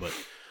bucks on. But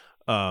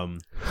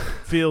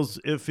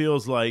it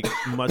feels like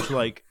much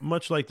like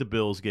the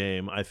Bills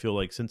game. I feel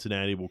like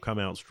Cincinnati will come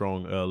out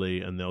strong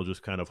early, and they'll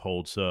just kind of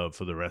hold serve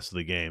for the rest of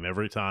the game.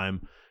 Every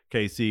time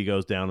KC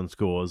goes down and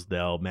scores,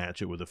 they'll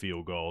match it with a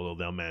field goal, or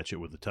they'll match it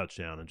with a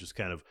touchdown, and just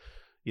kind of,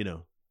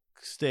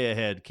 stay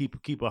ahead,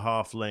 keep a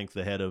half length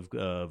ahead of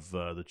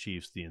the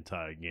Chiefs the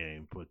entire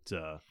game. But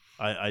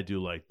I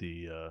do like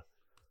the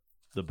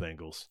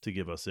Bengals to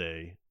give us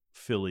a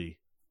Philly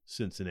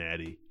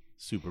Cincinnati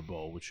Super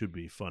Bowl, which should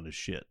be fun as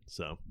shit.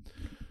 So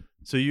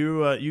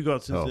you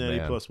got Cincinnati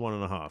plus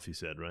 1.5. You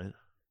said, right?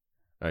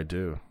 I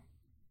do.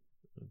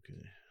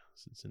 Okay,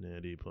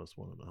 Cincinnati plus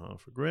 1.5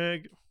 for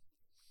Greg.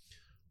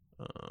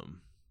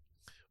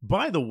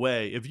 By the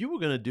way, if you were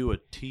going to do a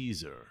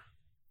teaser.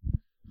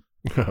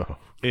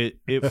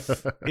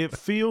 It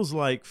feels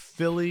like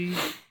Philly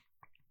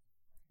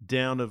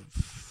down to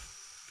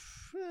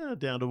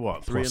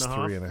what,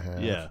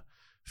 3.5? Yeah,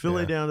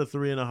 Philly down to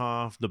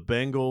 3.5. The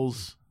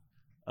Bengals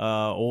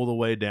all the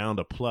way down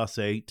to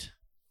 +8,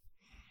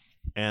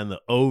 and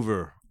the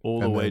over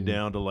all the way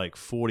down to like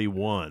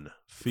 41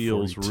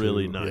 feels 42,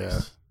 really nice. Yeah.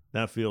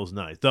 That feels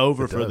nice. The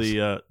over for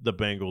the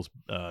Bengals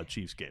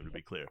Chiefs game, to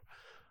be clear.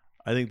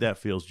 I think that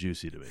feels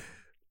juicy to me.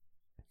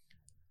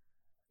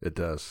 It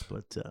does.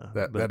 But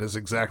that is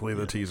exactly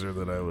the teaser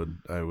that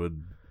I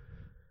would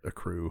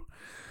accrue.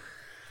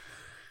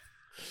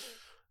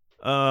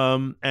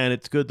 And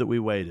it's good that we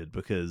waited,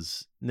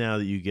 because now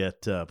that you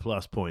get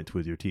plus points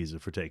with your teaser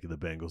for taking the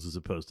Bengals as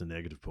opposed to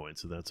negative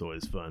points, so that's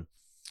always fun.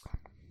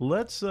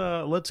 Let's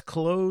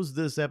close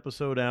this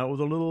episode out with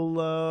a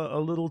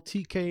little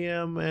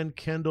TKM and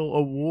Kendall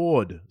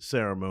award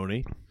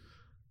ceremony.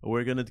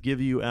 We're going to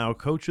give you our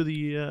Coach of the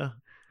Year,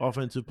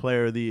 Offensive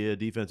Player of the Year,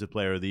 Defensive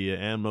Player of the Year,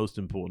 and most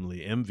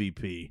importantly,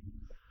 MVP.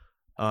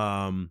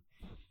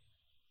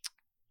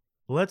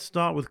 Let's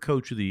start with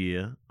Coach of the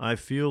Year. I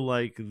feel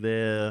like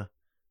there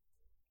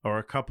are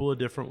a couple of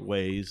different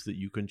ways that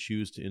you can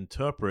choose to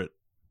interpret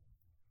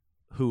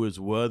who is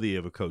worthy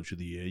of a Coach of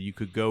the Year. You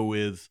could go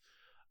with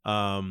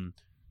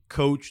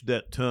coach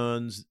that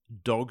turns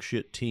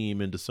dogshit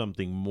team into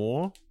something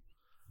more.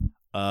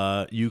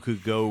 You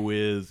could go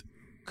with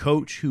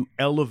coach who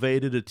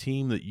elevated a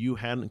team that you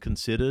hadn't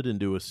considered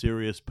into a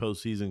serious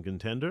postseason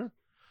contender.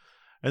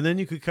 And then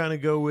you could kind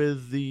of go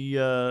with the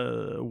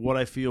what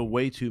I feel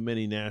way too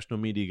many national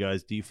media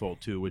guys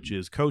default to, which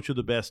is coach of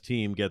the best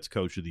team gets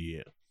Coach of the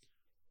Year.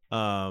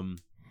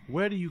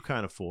 Where do you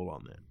kind of fall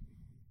on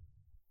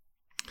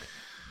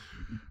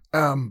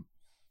that?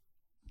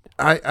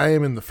 I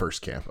am in the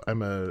first camp.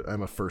 I'm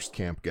a first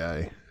camp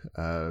guy,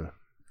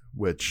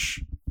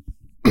 which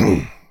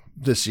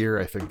this year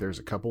I think there's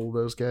a couple of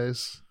those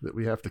guys that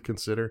we have to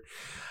consider.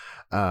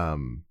 I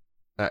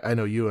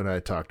know you and I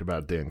talked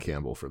about Dan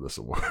Campbell for this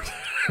award.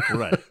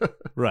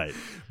 right.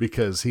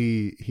 Because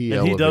he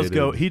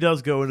elevated, he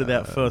does go into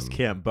that first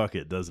camp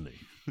bucket, doesn't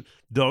he?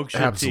 Dog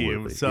shit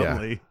team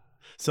suddenly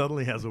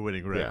has a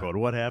winning record.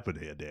 Yeah. What happened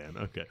here, Dan?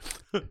 Okay.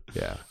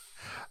 Yeah.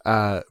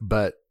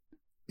 But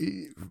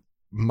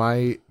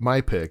my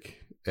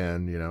pick,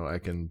 and I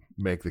can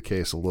make the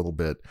case a little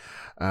bit.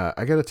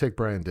 I got to take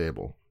Brian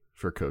Daboll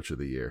for Coach of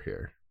the Year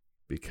here,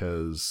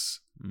 because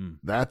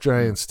That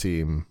Giants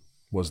team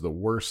was the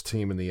worst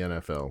team in the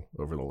NFL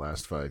over the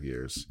last 5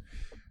 years.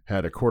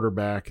 Had a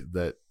quarterback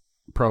that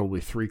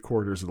probably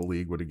 3/4 of the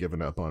league would have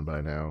given up on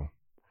by now.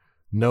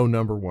 No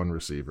number one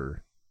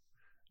receiver.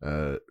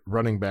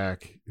 Running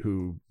back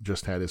who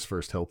just had his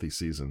first healthy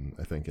season,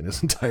 I think, in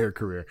his entire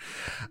career.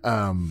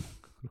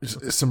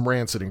 Some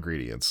rancid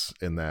ingredients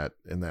in that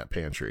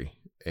pantry.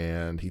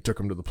 And he took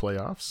him to the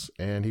playoffs,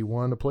 and he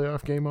won a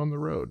playoff game on the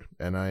road.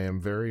 And I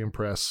am very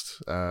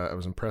impressed. I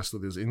was impressed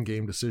with his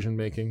in-game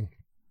decision-making.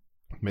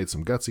 Made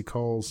some gutsy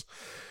calls.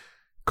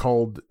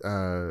 Called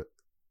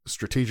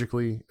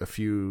strategically a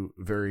few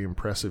very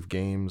impressive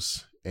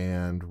games.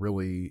 And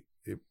really,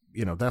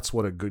 that's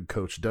what a good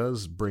coach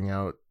does. Bring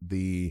out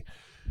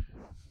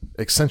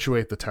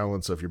accentuate the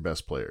talents of your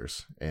best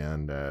players.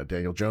 And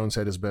Daniel Jones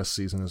had his best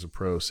season as a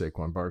pro.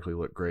 Saquon Barkley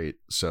looked great.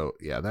 So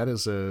yeah, that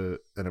is an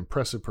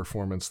impressive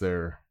performance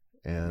there,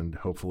 and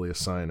hopefully a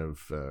sign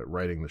of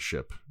righting the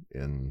ship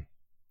in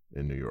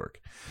New York.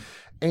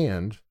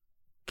 And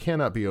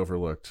cannot be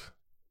overlooked,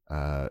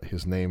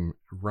 his name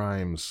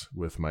rhymes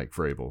with Mike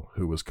Vrabel,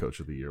 who was coach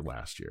of the year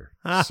last year.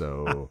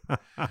 So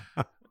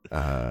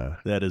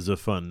that is a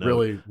fun note.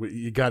 Really,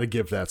 you got to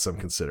give that some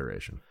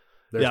consideration.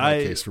 There's my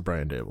case for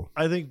Brian Daboll.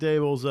 I think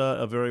Daboll's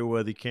a very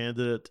worthy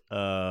candidate.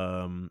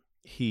 You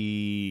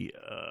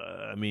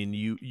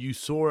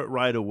saw it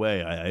right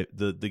away.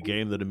 The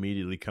game that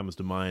immediately comes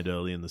to mind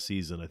early in the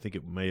season, I think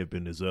it may have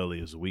been as early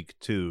as week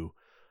 2,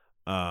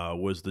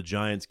 was the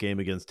Giants game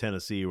against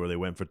Tennessee, where they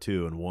went for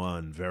 2 and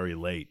won very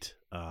late.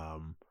 I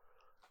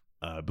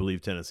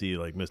believe Tennessee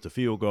missed a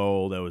field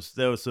goal. There was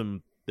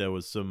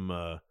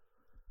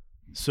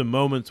some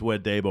moments where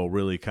Daboll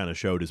really kind of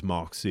showed his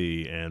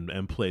moxie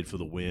and played for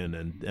the win,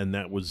 and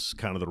that was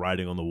kind of the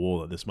writing on the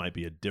wall that this might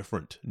be a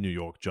different New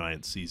York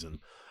Giants season.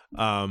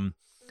 And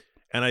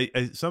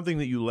something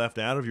that you left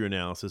out of your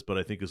analysis, but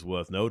I think is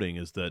worth noting,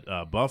 is that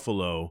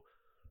Buffalo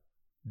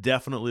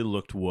definitely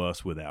looked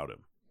worse without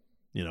him.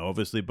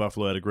 Obviously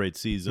Buffalo had a great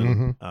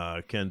season.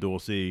 Ken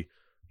Dorsey,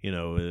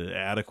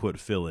 adequate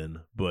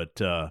fill-in,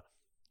 but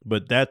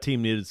that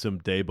team needed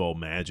some Daboll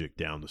magic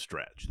down the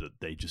stretch that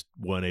they just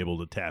weren't able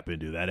to tap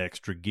into. That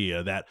extra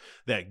gear, that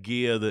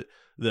gear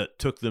that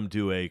took them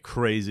to a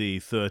crazy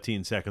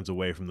 13 seconds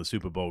away from the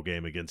Super Bowl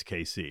game against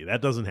KC.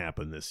 That doesn't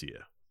happen this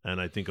year, and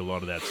I think a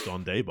lot of that's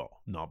on Daboll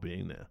not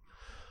being there.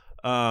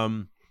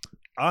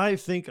 I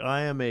think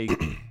I am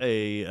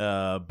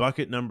a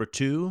bucket number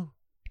 2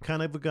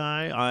 kind of a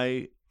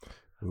guy.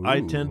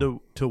 I tend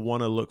to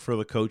want to look for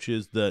the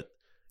coaches that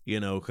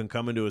can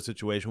come into a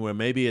situation where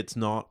maybe it's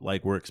not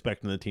like we're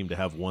expecting the team to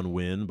have one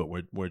win, but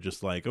we're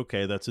just like,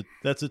 okay, that's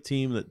a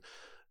team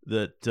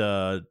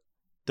that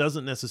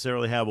doesn't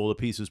necessarily have all the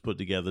pieces put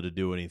together to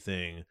do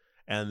anything,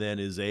 and then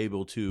is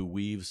able to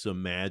weave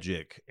some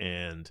magic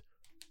and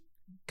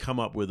come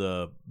up with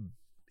a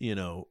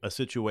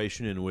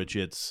situation in which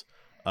it's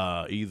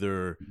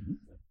either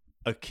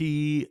a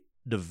key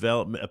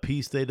development, a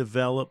piece they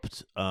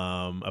developed,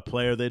 a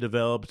player they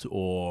developed,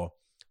 or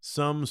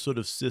some sort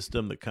of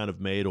system that kind of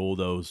made all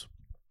those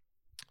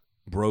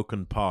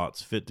broken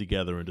parts fit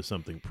together into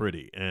something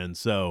pretty. And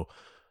so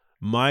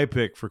my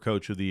pick for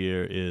Coach of the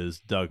Year is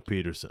Doug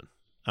Peterson,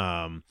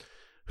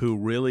 who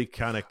really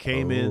kind of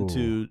came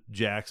into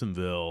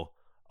Jacksonville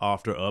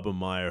after Urban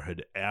Meyer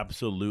had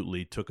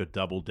absolutely took a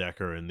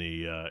double-decker in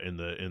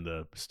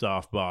the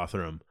staff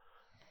bathroom,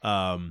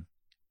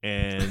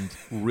 and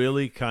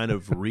really kind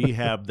of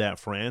rehabbed that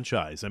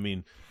franchise. I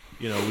mean,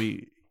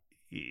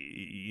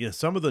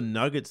 some of the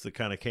nuggets that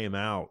kind of came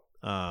out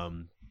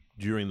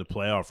during the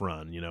playoff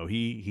run,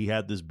 he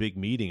had this big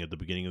meeting at the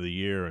beginning of the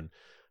year and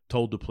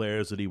told the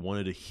players that he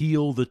wanted to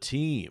heal the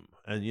team,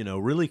 and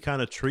really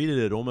kind of treated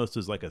it almost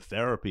as like a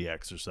therapy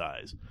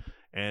exercise.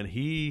 And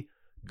he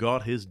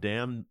got his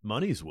damn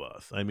money's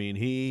worth. I mean,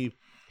 he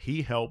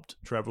helped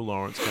Trevor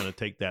Lawrence kind of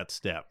take that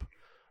step.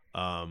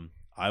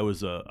 I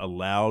was a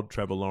loud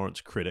Trevor Lawrence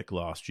critic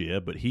last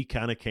year, but he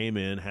kind of came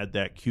in, had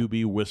that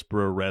QB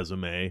whisperer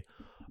resume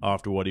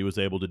after what he was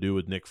able to do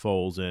with Nick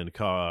Foles and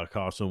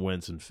Carson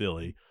Wentz in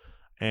Philly.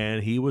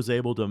 And he was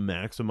able to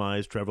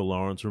maximize Trevor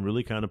Lawrence and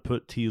really kind of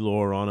put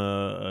T-Law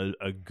on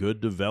a good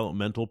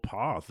developmental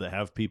path that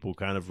have people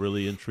kind of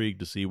really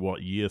intrigued to see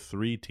what year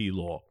 3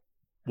 T-Law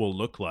will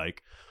look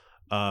like.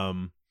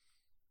 He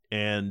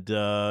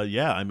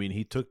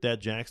took that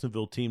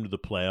Jacksonville team to the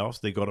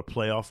playoffs. They got a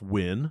playoff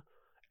win,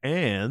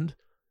 and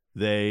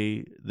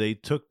they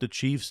took the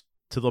Chiefs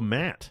to the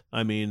mat.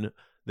 I mean,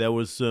 there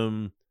was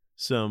some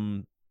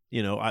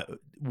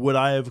would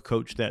I have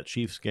coached that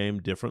Chiefs game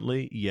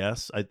differently?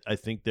 Yes. I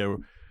think there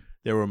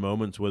were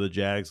moments where the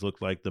Jags looked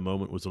like the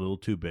moment was a little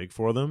too big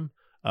for them,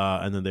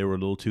 and then they were a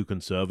little too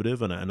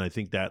conservative, and I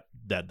think that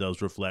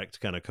does reflect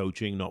kind of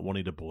coaching, not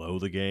wanting to blow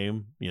the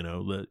game. We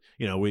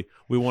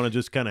want to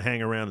just kind of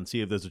hang around and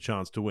see if there's a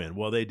chance to win.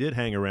 Well, they did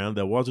hang around.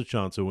 There was a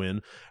chance to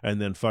win,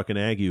 and then fucking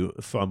Aggie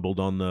fumbled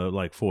on the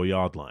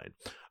 4-yard line.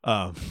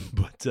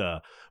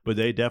 But but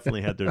they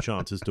definitely had their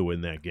chances to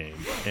win that game.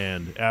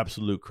 And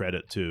absolute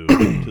credit to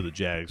the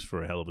Jags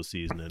for a hell of a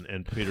season.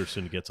 And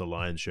Peterson gets a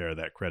lion's share of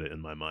that credit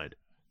in my mind.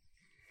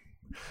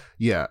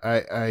 Yeah,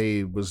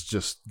 I was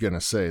just going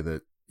to say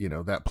that,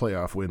 that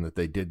playoff win that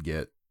they did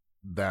get,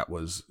 that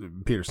was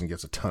Peterson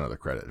gets a ton of the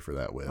credit for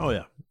that win. Oh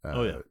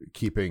yeah.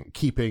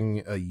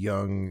 Keeping a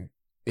young,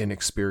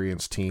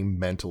 inexperienced team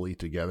mentally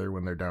together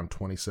when they're down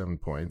 27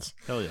 points.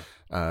 Hell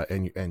yeah.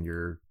 And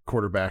your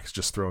quarterback's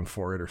just thrown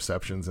 4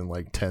 interceptions in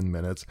like 10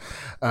 minutes.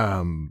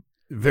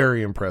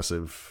 Very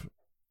impressive.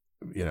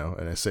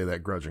 And I say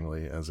that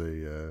grudgingly as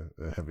a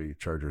heavy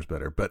Chargers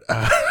bettor, but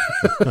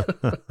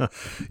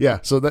yeah.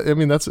 So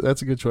that's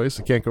a good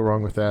choice. I can't go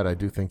wrong with that. I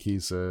do think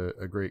he's a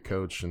great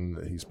coach,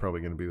 and he's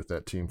probably going to be with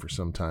that team for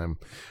some time.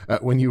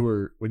 When you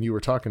were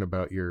talking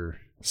about your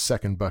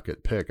second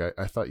bucket pick,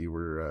 I thought you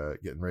were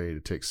getting ready to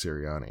take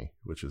Sirianni,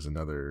 which is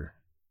another,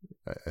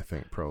 I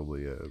think,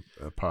 probably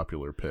a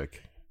popular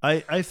pick.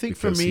 I think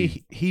for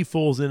me, he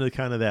falls into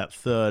kind of that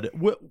third.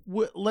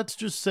 Let's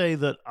just say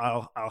that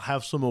I'll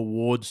have some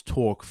awards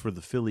talk for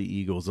the Philly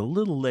Eagles a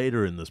little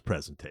later in this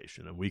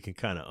presentation, and we can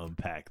kind of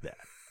unpack that.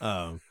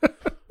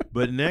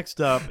 But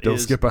next up Don't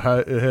skip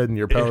ahead in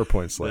your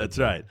PowerPoint slide. That's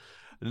right.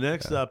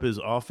 Next up is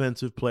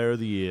Offensive Player of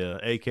the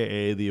Year,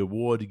 a.k.a. the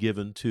award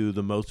given to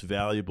the most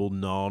valuable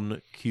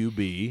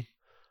non-QB.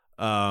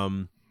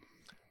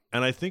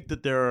 And I think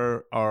that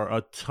there are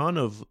a ton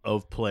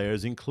of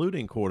players,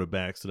 including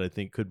quarterbacks, that I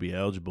think could be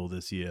eligible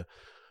this year.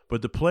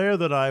 But the player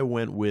that I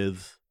went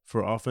with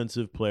for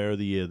Offensive Player of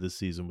the Year this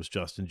season was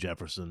Justin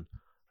Jefferson.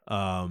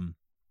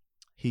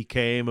 He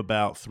came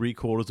about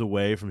 3/4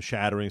 away from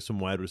shattering some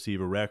wide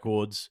receiver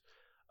records.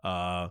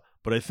 But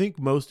I think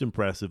most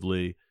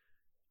impressively,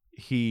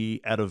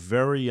 he, at a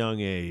very young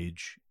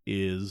age,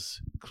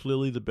 is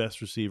clearly the best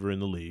receiver in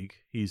the league.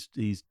 He's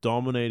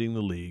dominating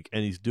the league,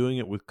 and he's doing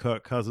it with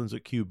Kirk Cousins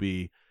at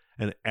QB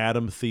and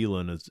Adam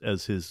Thielen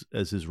as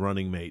his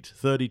running mate.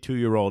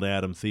 32-year-old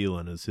Adam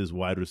Thielen is his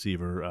wide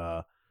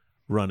receiver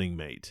running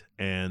mate.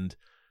 And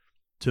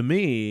to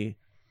me,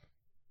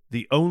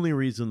 the only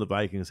reason the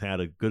Vikings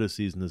had as good a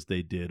season as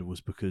they did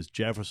was because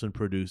Jefferson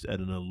produced at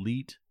an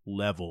elite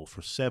level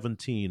for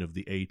 16 of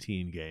the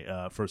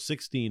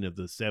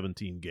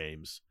 17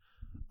 games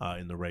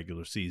in the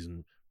regular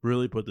season.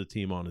 Really put the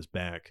team on his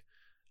back.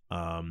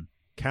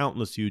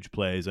 Countless huge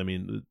plays. I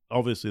mean,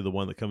 obviously the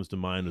one that comes to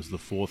mind is the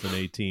 4th and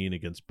 18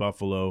 against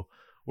Buffalo,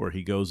 where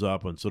he goes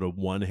up and sort of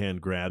one hand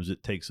grabs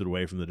it, takes it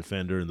away from the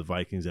defender, and the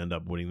Vikings end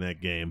up winning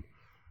that game.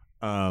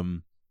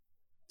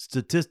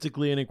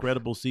 Statistically, an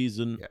incredible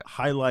season. Yeah.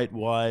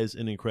 Highlight-wise,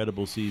 an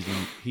incredible season.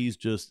 He's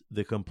just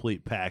the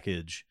complete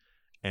package,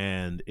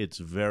 and it's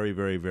very,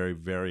 very, very,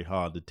 very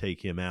hard to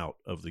take him out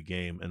of the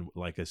game. And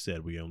like I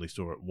said, we only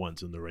saw it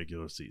once in the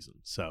regular season.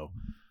 So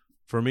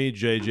for me,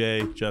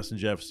 JJ, Justin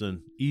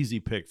Jefferson, easy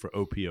pick for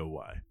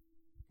OPOY.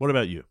 What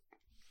about you?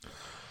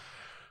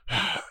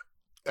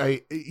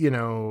 The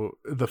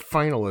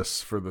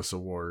finalists for this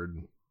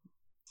award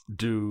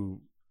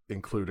do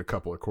include a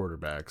couple of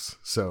quarterbacks.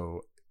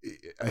 So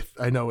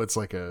I know it's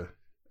like an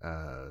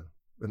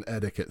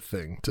etiquette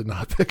thing to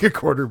not pick a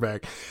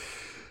quarterback,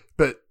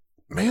 but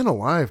man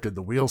alive, did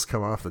the wheels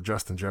come off the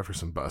Justin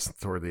Jefferson bus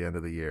toward the end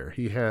of the year.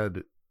 He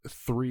had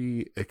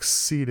 3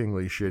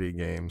 exceedingly shitty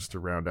games to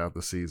round out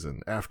the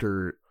season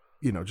after,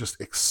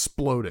 just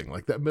exploding.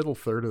 Like that middle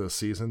third of the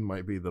season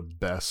might be the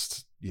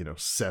best,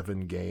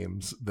 7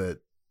 games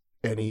that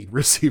any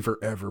receiver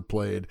ever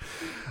played.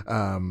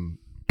 And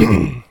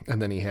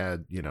then he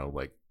had,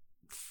 like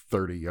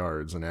 30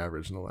 yards on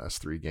average in the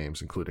last 3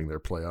 games, including their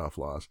playoff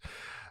loss.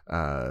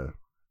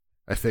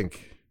 I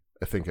think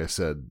I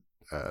said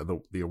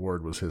the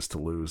award was his to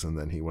lose, and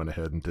then he went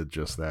ahead and did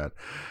just that.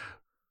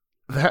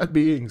 That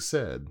being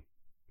said,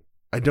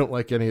 I don't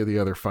like any of the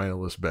other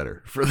finalists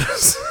better for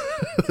this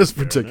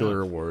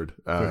particular award.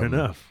 Fair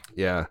enough.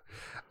 Yeah.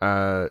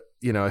 I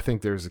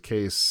think there's a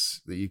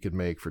case that you could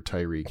make for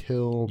Tyreek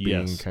Hill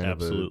being kind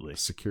absolutely. Of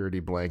a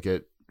security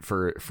blanket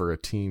for a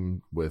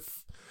team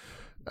with,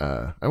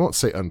 I won't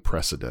say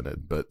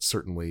unprecedented, but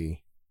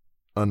certainly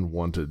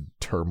unwanted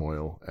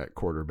turmoil at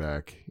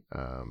quarterback.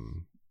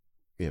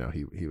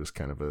 He was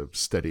kind of a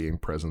steadying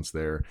presence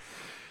there.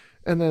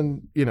 And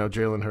then,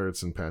 Jalen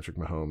Hurts and Patrick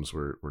Mahomes,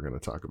 we're going to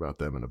talk about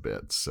them in a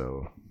bit.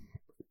 So,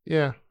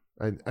 yeah,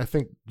 I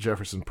think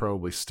Jefferson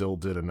probably still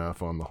did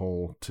enough on the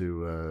whole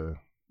to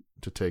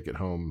take it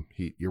home.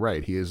 You're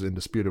right. He is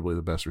indisputably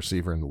the best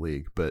receiver in the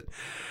league. But,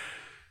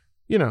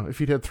 if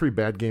he'd had 3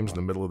 bad games in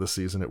the middle of the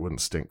season, it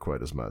wouldn't stink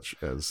quite as much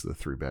as the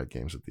 3 bad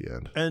games at the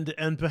end.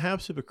 And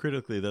perhaps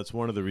hypocritically, that's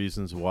one of the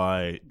reasons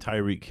why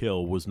Tyreek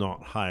Hill was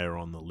not higher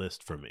on the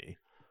list for me.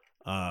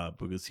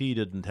 Because he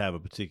didn't have a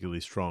particularly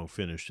strong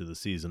finish to the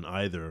season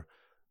either,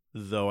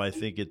 though I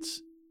think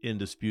it's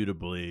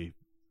indisputably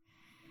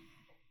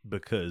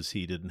because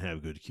he didn't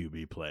have good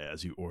QB play,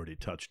 as you already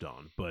touched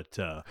on. But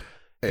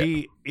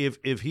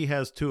if he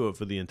has Tua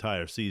for the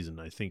entire season,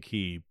 I think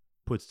he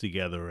puts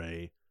together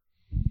a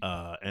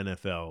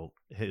NFL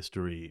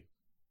history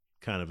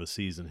kind of a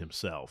season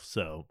himself.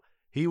 So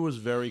he was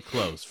very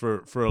close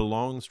for a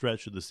long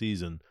stretch of the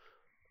season.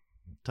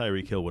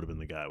 Tyreek Hill would have been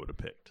the guy I would have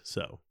picked.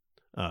 So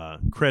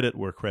credit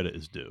where credit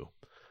is due.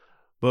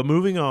 But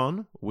moving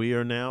on, we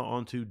are now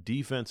on to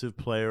Defensive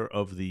Player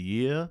of the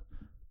Year,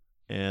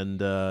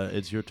 and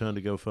it's your turn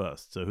to go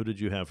first. So who did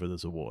you have for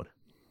this award?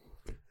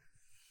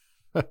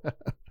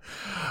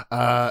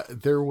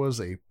 There was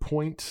a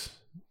point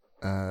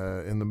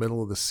in the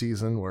middle of the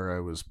season where I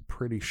was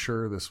pretty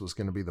sure this was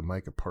going to be the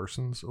Micah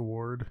Parsons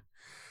Award,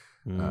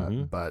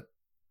 but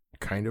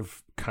kind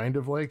of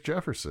like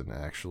Jefferson,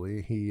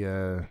 actually. He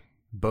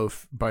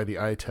both by the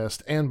eye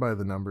test and by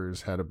the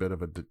numbers had a bit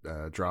of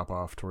a drop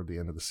off toward the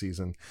end of the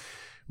season,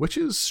 which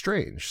is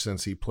strange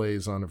since he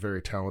plays on a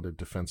very talented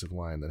defensive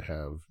line that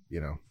have,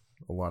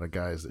 a lot of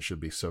guys that should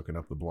be soaking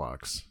up the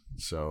blocks.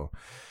 So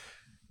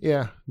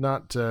yeah,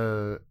 not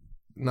a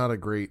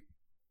great,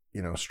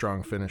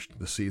 strong finish to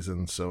the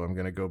season. So I'm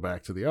going to go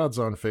back to the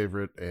odds-on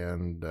favorite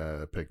and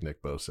pick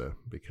Nick Bosa,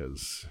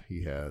 because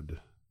he had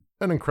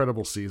an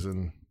incredible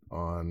season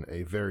on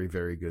a very,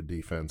 very good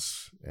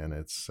defense. And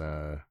it's,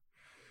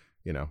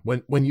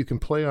 when you can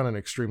play on an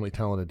extremely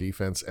talented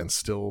defense and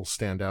still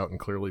stand out and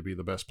clearly be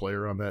the best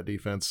player on that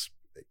defense,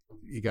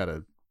 you got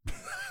to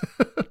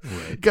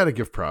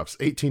give props.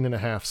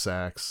 18.5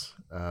 sacks,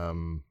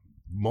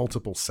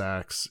 multiple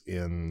sacks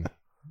in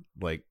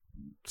like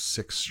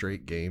 6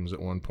 straight games at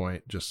one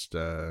point. Just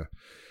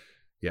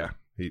he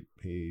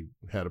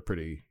had a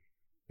pretty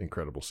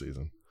incredible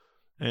season.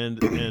 And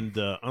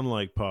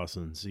unlike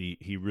Parsons,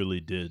 he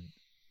really did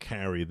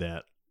carry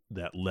that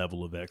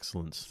level of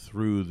excellence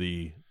through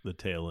the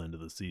tail end of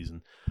the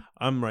season.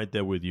 I'm right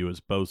there with you as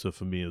Bosa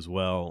for me as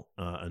well,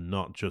 and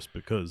not just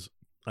because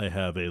I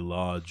have a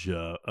large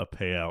a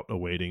payout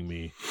awaiting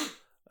me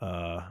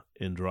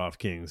in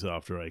DraftKings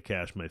after I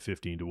cash my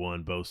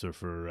 15-1 Bosa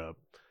for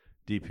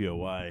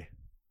DPOY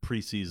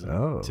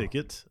preseason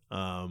ticket.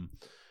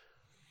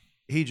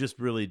 He just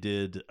really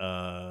did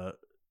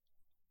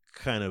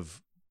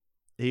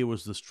he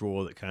was the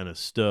straw that kind of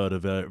stirred a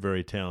very,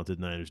 very talented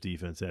Niners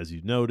defense, as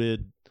you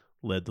noted,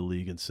 led the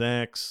league in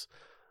sacks,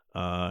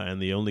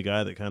 and the only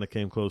guy that kind of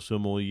came close to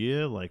him all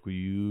year, like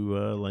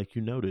you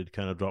noted,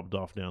 kind of dropped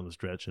off down the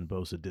stretch, and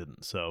Bosa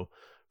didn't. So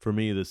for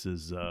me, this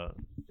is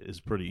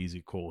pretty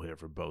easy call here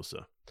for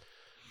Bosa,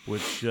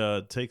 which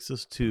takes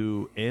us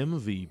to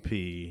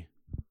MVP,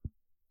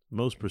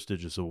 most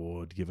prestigious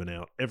award given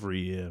out every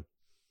year.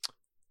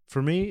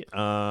 For me,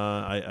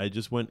 I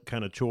just went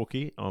kind of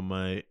chalky on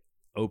my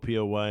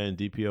OPOY and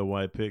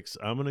DPOY picks.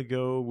 I'm going to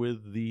go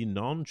with the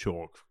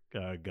non-chalk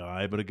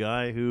guy, but a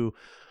guy who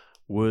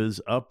was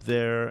up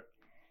there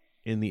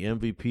in the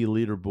MVP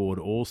leaderboard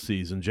all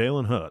season,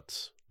 Jalen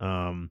Hurts.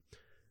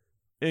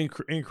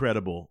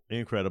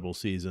 Incredible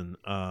season.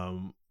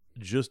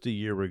 Just a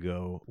year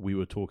ago, we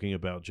were talking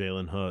about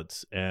Jalen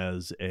Hurts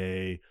as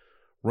a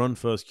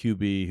run-first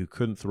QB who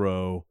couldn't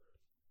throw,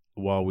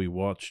 while we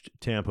watched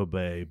Tampa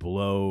Bay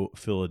blow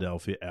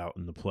Philadelphia out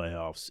in the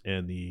playoffs,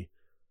 and the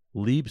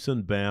leaps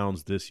and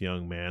bounds this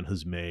young man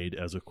has made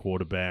as a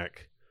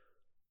quarterback,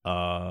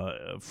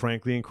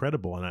 frankly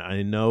incredible. And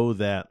I know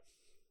that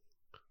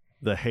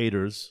the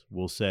haters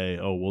will say,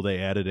 oh, well, they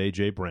added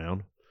A.J.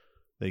 Brown.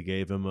 They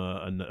gave him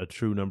a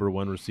true number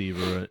one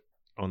receiver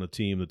on a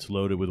team that's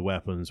loaded with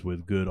weapons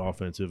with good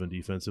offensive and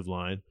defensive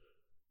line.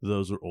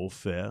 Those are all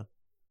fair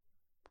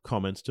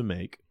comments to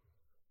make.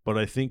 But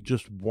I think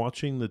just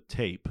watching the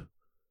tape,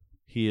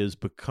 he has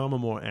become a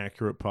more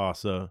accurate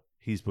passer.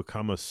 He's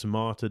become a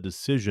smarter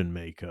decision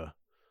maker,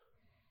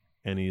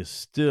 and he has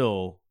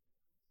still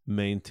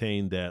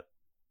maintained that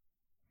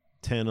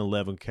 10,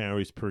 11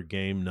 carries per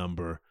game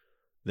number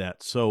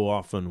that so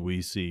often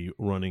we see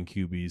running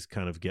QBs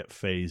kind of get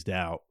phased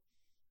out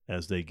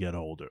as they get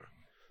older.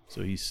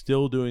 So he's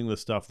still doing the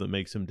stuff that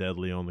makes him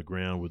deadly on the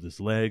ground with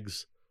his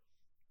legs.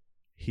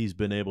 He's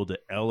been able to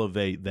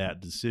elevate that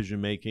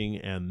decision making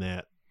and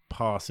that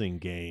passing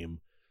game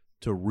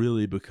to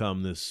really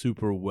become this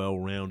super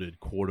well-rounded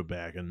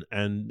quarterback,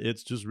 and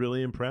it's just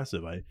really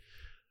impressive.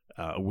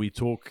 We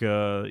talk,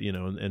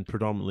 and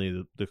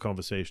predominantly the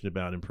conversation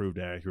about improved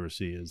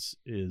accuracy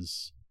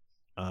is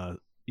a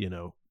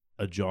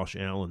Josh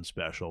Allen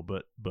special,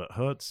 but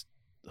Hurts'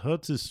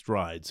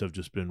 strides have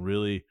just been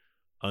really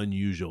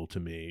unusual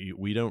to me.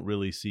 We don't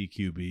really see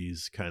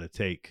QBs kind of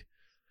take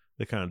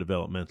the kind of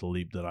developmental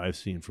leap that I've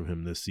seen from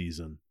him this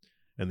season,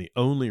 and the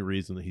only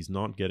reason that he's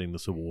not getting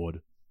this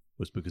award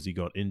was because he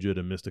got injured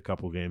and missed a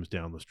couple games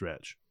down the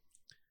stretch.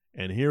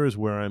 And here is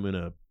where I'm going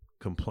to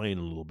complain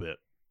a little bit.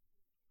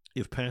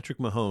 If Patrick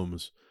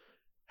Mahomes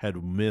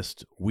had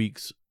missed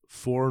weeks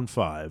 4 and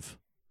 5,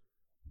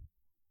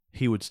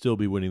 he would still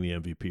be winning the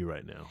MVP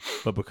right now.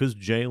 But because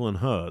Jalen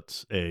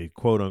Hurts, a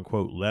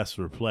quote-unquote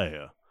lesser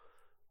player,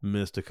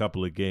 missed a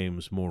couple of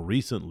games more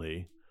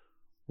recently,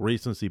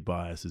 recency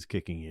bias is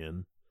kicking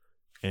in,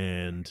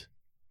 and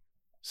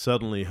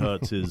suddenly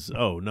Hurts is,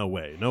 oh, no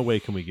way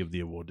can we give the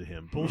award to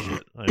him.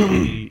 Bullshit. I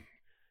mean,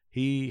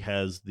 he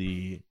has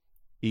the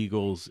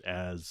Eagles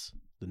as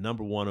the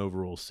number 1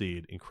 overall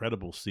seed.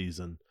 Incredible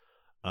season.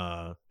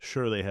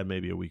 Sure, they had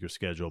maybe a weaker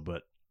schedule,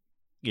 but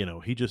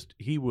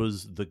he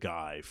was the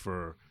guy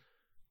for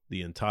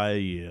the entire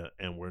year,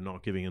 and we're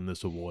not giving him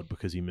this award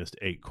because he missed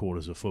 8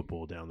 quarters of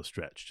football down the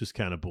stretch. Just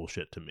kind of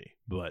bullshit to me.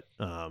 But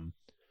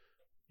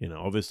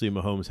obviously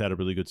Mahomes had a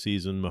really good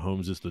season.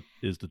 Mahomes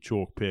is the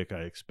chalk pick.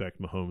 I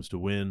expect Mahomes to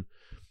win.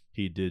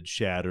 He did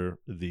shatter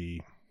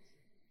the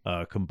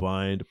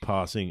combined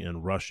passing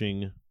and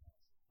rushing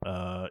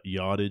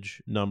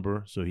yardage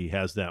number, so he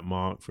has that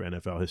mark for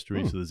NFL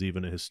history. So there's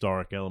even a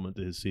historic element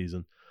to his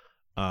season.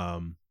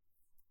 And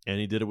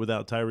he did it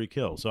without Tyreek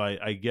Hill. So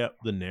I get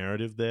the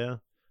narrative there.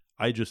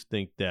 I just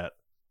think that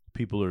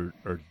people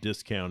are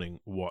discounting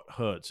what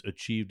Hurts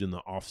achieved in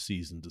the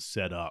offseason to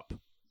set up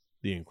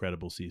the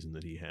incredible season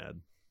that he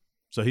had.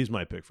 So he's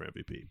my pick for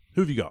MVP.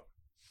 Who have you got?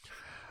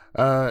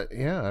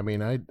 Yeah, I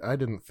mean, I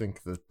didn't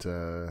think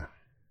that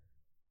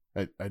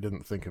I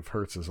didn't think of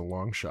Hurts as a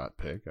long shot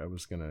pick. I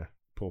was gonna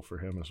pull for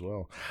him as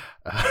well.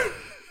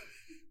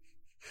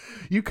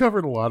 You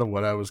covered a lot of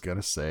what I was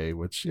gonna say,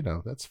 which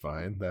that's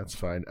fine. That's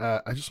fine.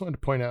 I just wanted to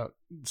point out.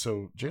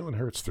 So Jalen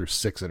Hurts threw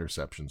 6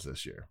 interceptions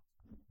this year,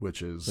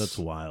 that's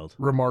wild,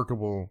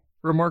 remarkable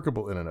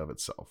in and of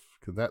itself.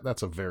 Because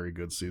that's a very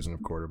good season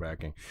of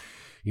quarterbacking.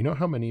 You know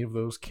how many of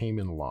those came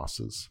in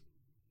losses?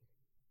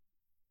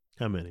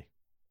 How many?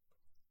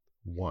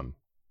 1.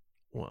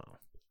 Wow.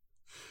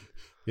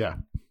 Yeah.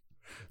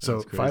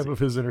 So 5 of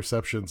his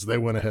interceptions, they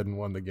went ahead and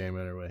won the game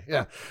anyway.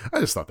 Yeah,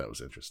 I just thought that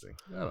was interesting.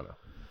 I don't know.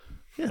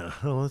 Yeah,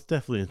 well, that's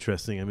definitely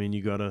interesting. I mean,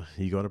 you gotta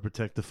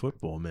protect the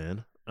football,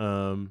 man.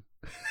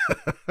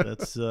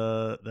 That's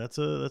a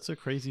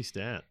crazy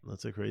stat.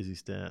 That's a crazy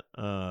stat.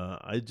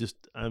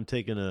 I'm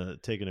taking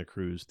a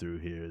cruise through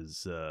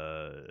his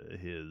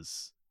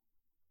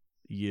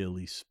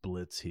yearly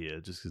splits here,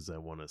 just because I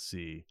want to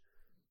see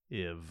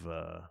if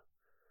I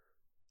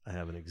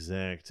have an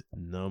exact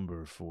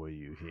number for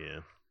you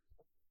here.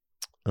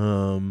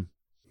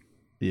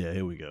 Yeah,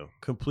 here we go.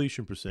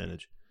 Completion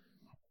percentage.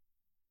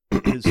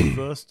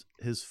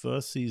 His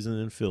first season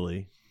in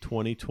Philly,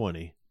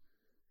 2020,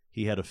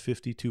 he had a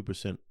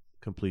 52%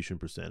 completion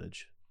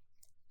percentage.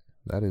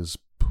 That is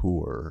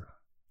poor.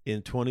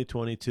 In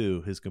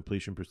 2022, his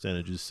completion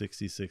percentage is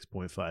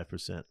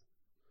 66.5%.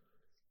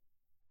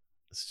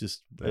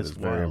 It's very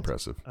wild.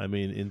 Impressive. I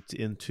mean,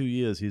 in 2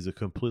 years, he's a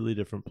completely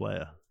different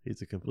player.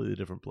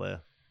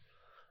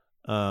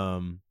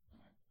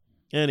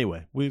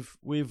 Anyway, we've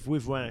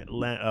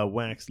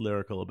waxed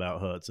lyrical about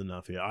Hurts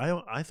enough here.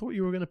 I thought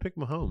you were going to pick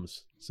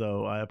Mahomes,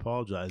 so I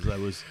apologize. I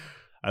was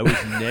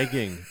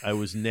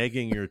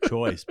negging your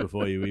choice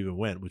before you even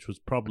went, which was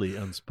probably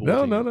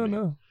unsporting.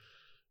 No.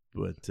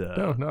 But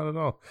no, not at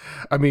all.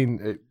 I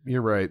mean,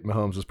 you're right.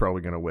 Mahomes is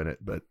probably going to win it,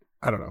 but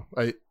I don't know.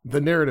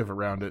 The narrative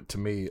around it, to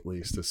me at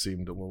least, has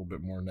seemed a little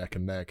bit more neck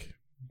and neck.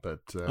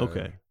 But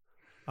okay.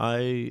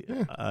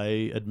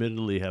 I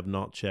admittedly have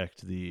not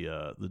checked the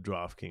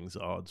DraftKings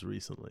odds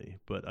recently,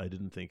 but I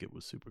didn't think it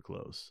was super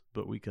close.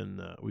 But we can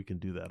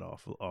do that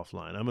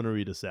offline. I'm going to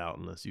read us out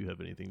unless you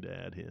have anything to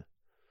add here.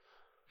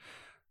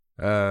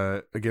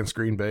 Against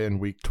Green Bay in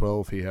Week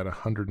 12, he had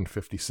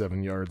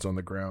 157 yards on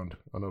the ground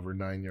on over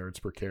 9 yards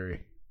per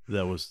carry.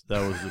 That was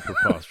a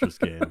preposterous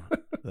game.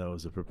 That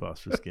was a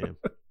preposterous game.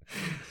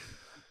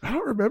 I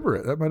don't remember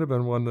it. That might have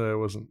been one that I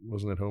wasn't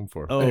at home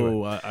for. Oh,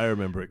 anyway. I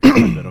remember it because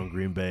I bet on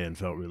Green Bay and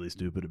felt really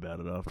stupid about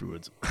it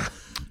afterwards.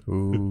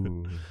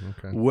 Ooh,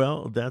 okay.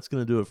 Well, that's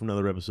going to do it for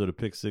another episode of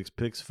Pick Six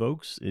Picks,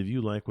 folks. If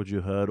you like what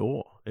you heard,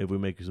 or if we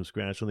make you some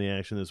scratch on the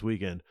action this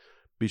weekend,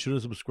 be sure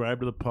to subscribe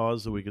to the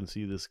pod so we can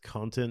see this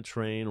content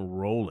train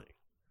rolling.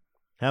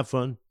 Have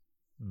fun,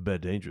 bet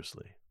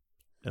dangerously,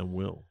 and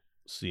we'll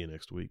see you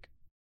next week.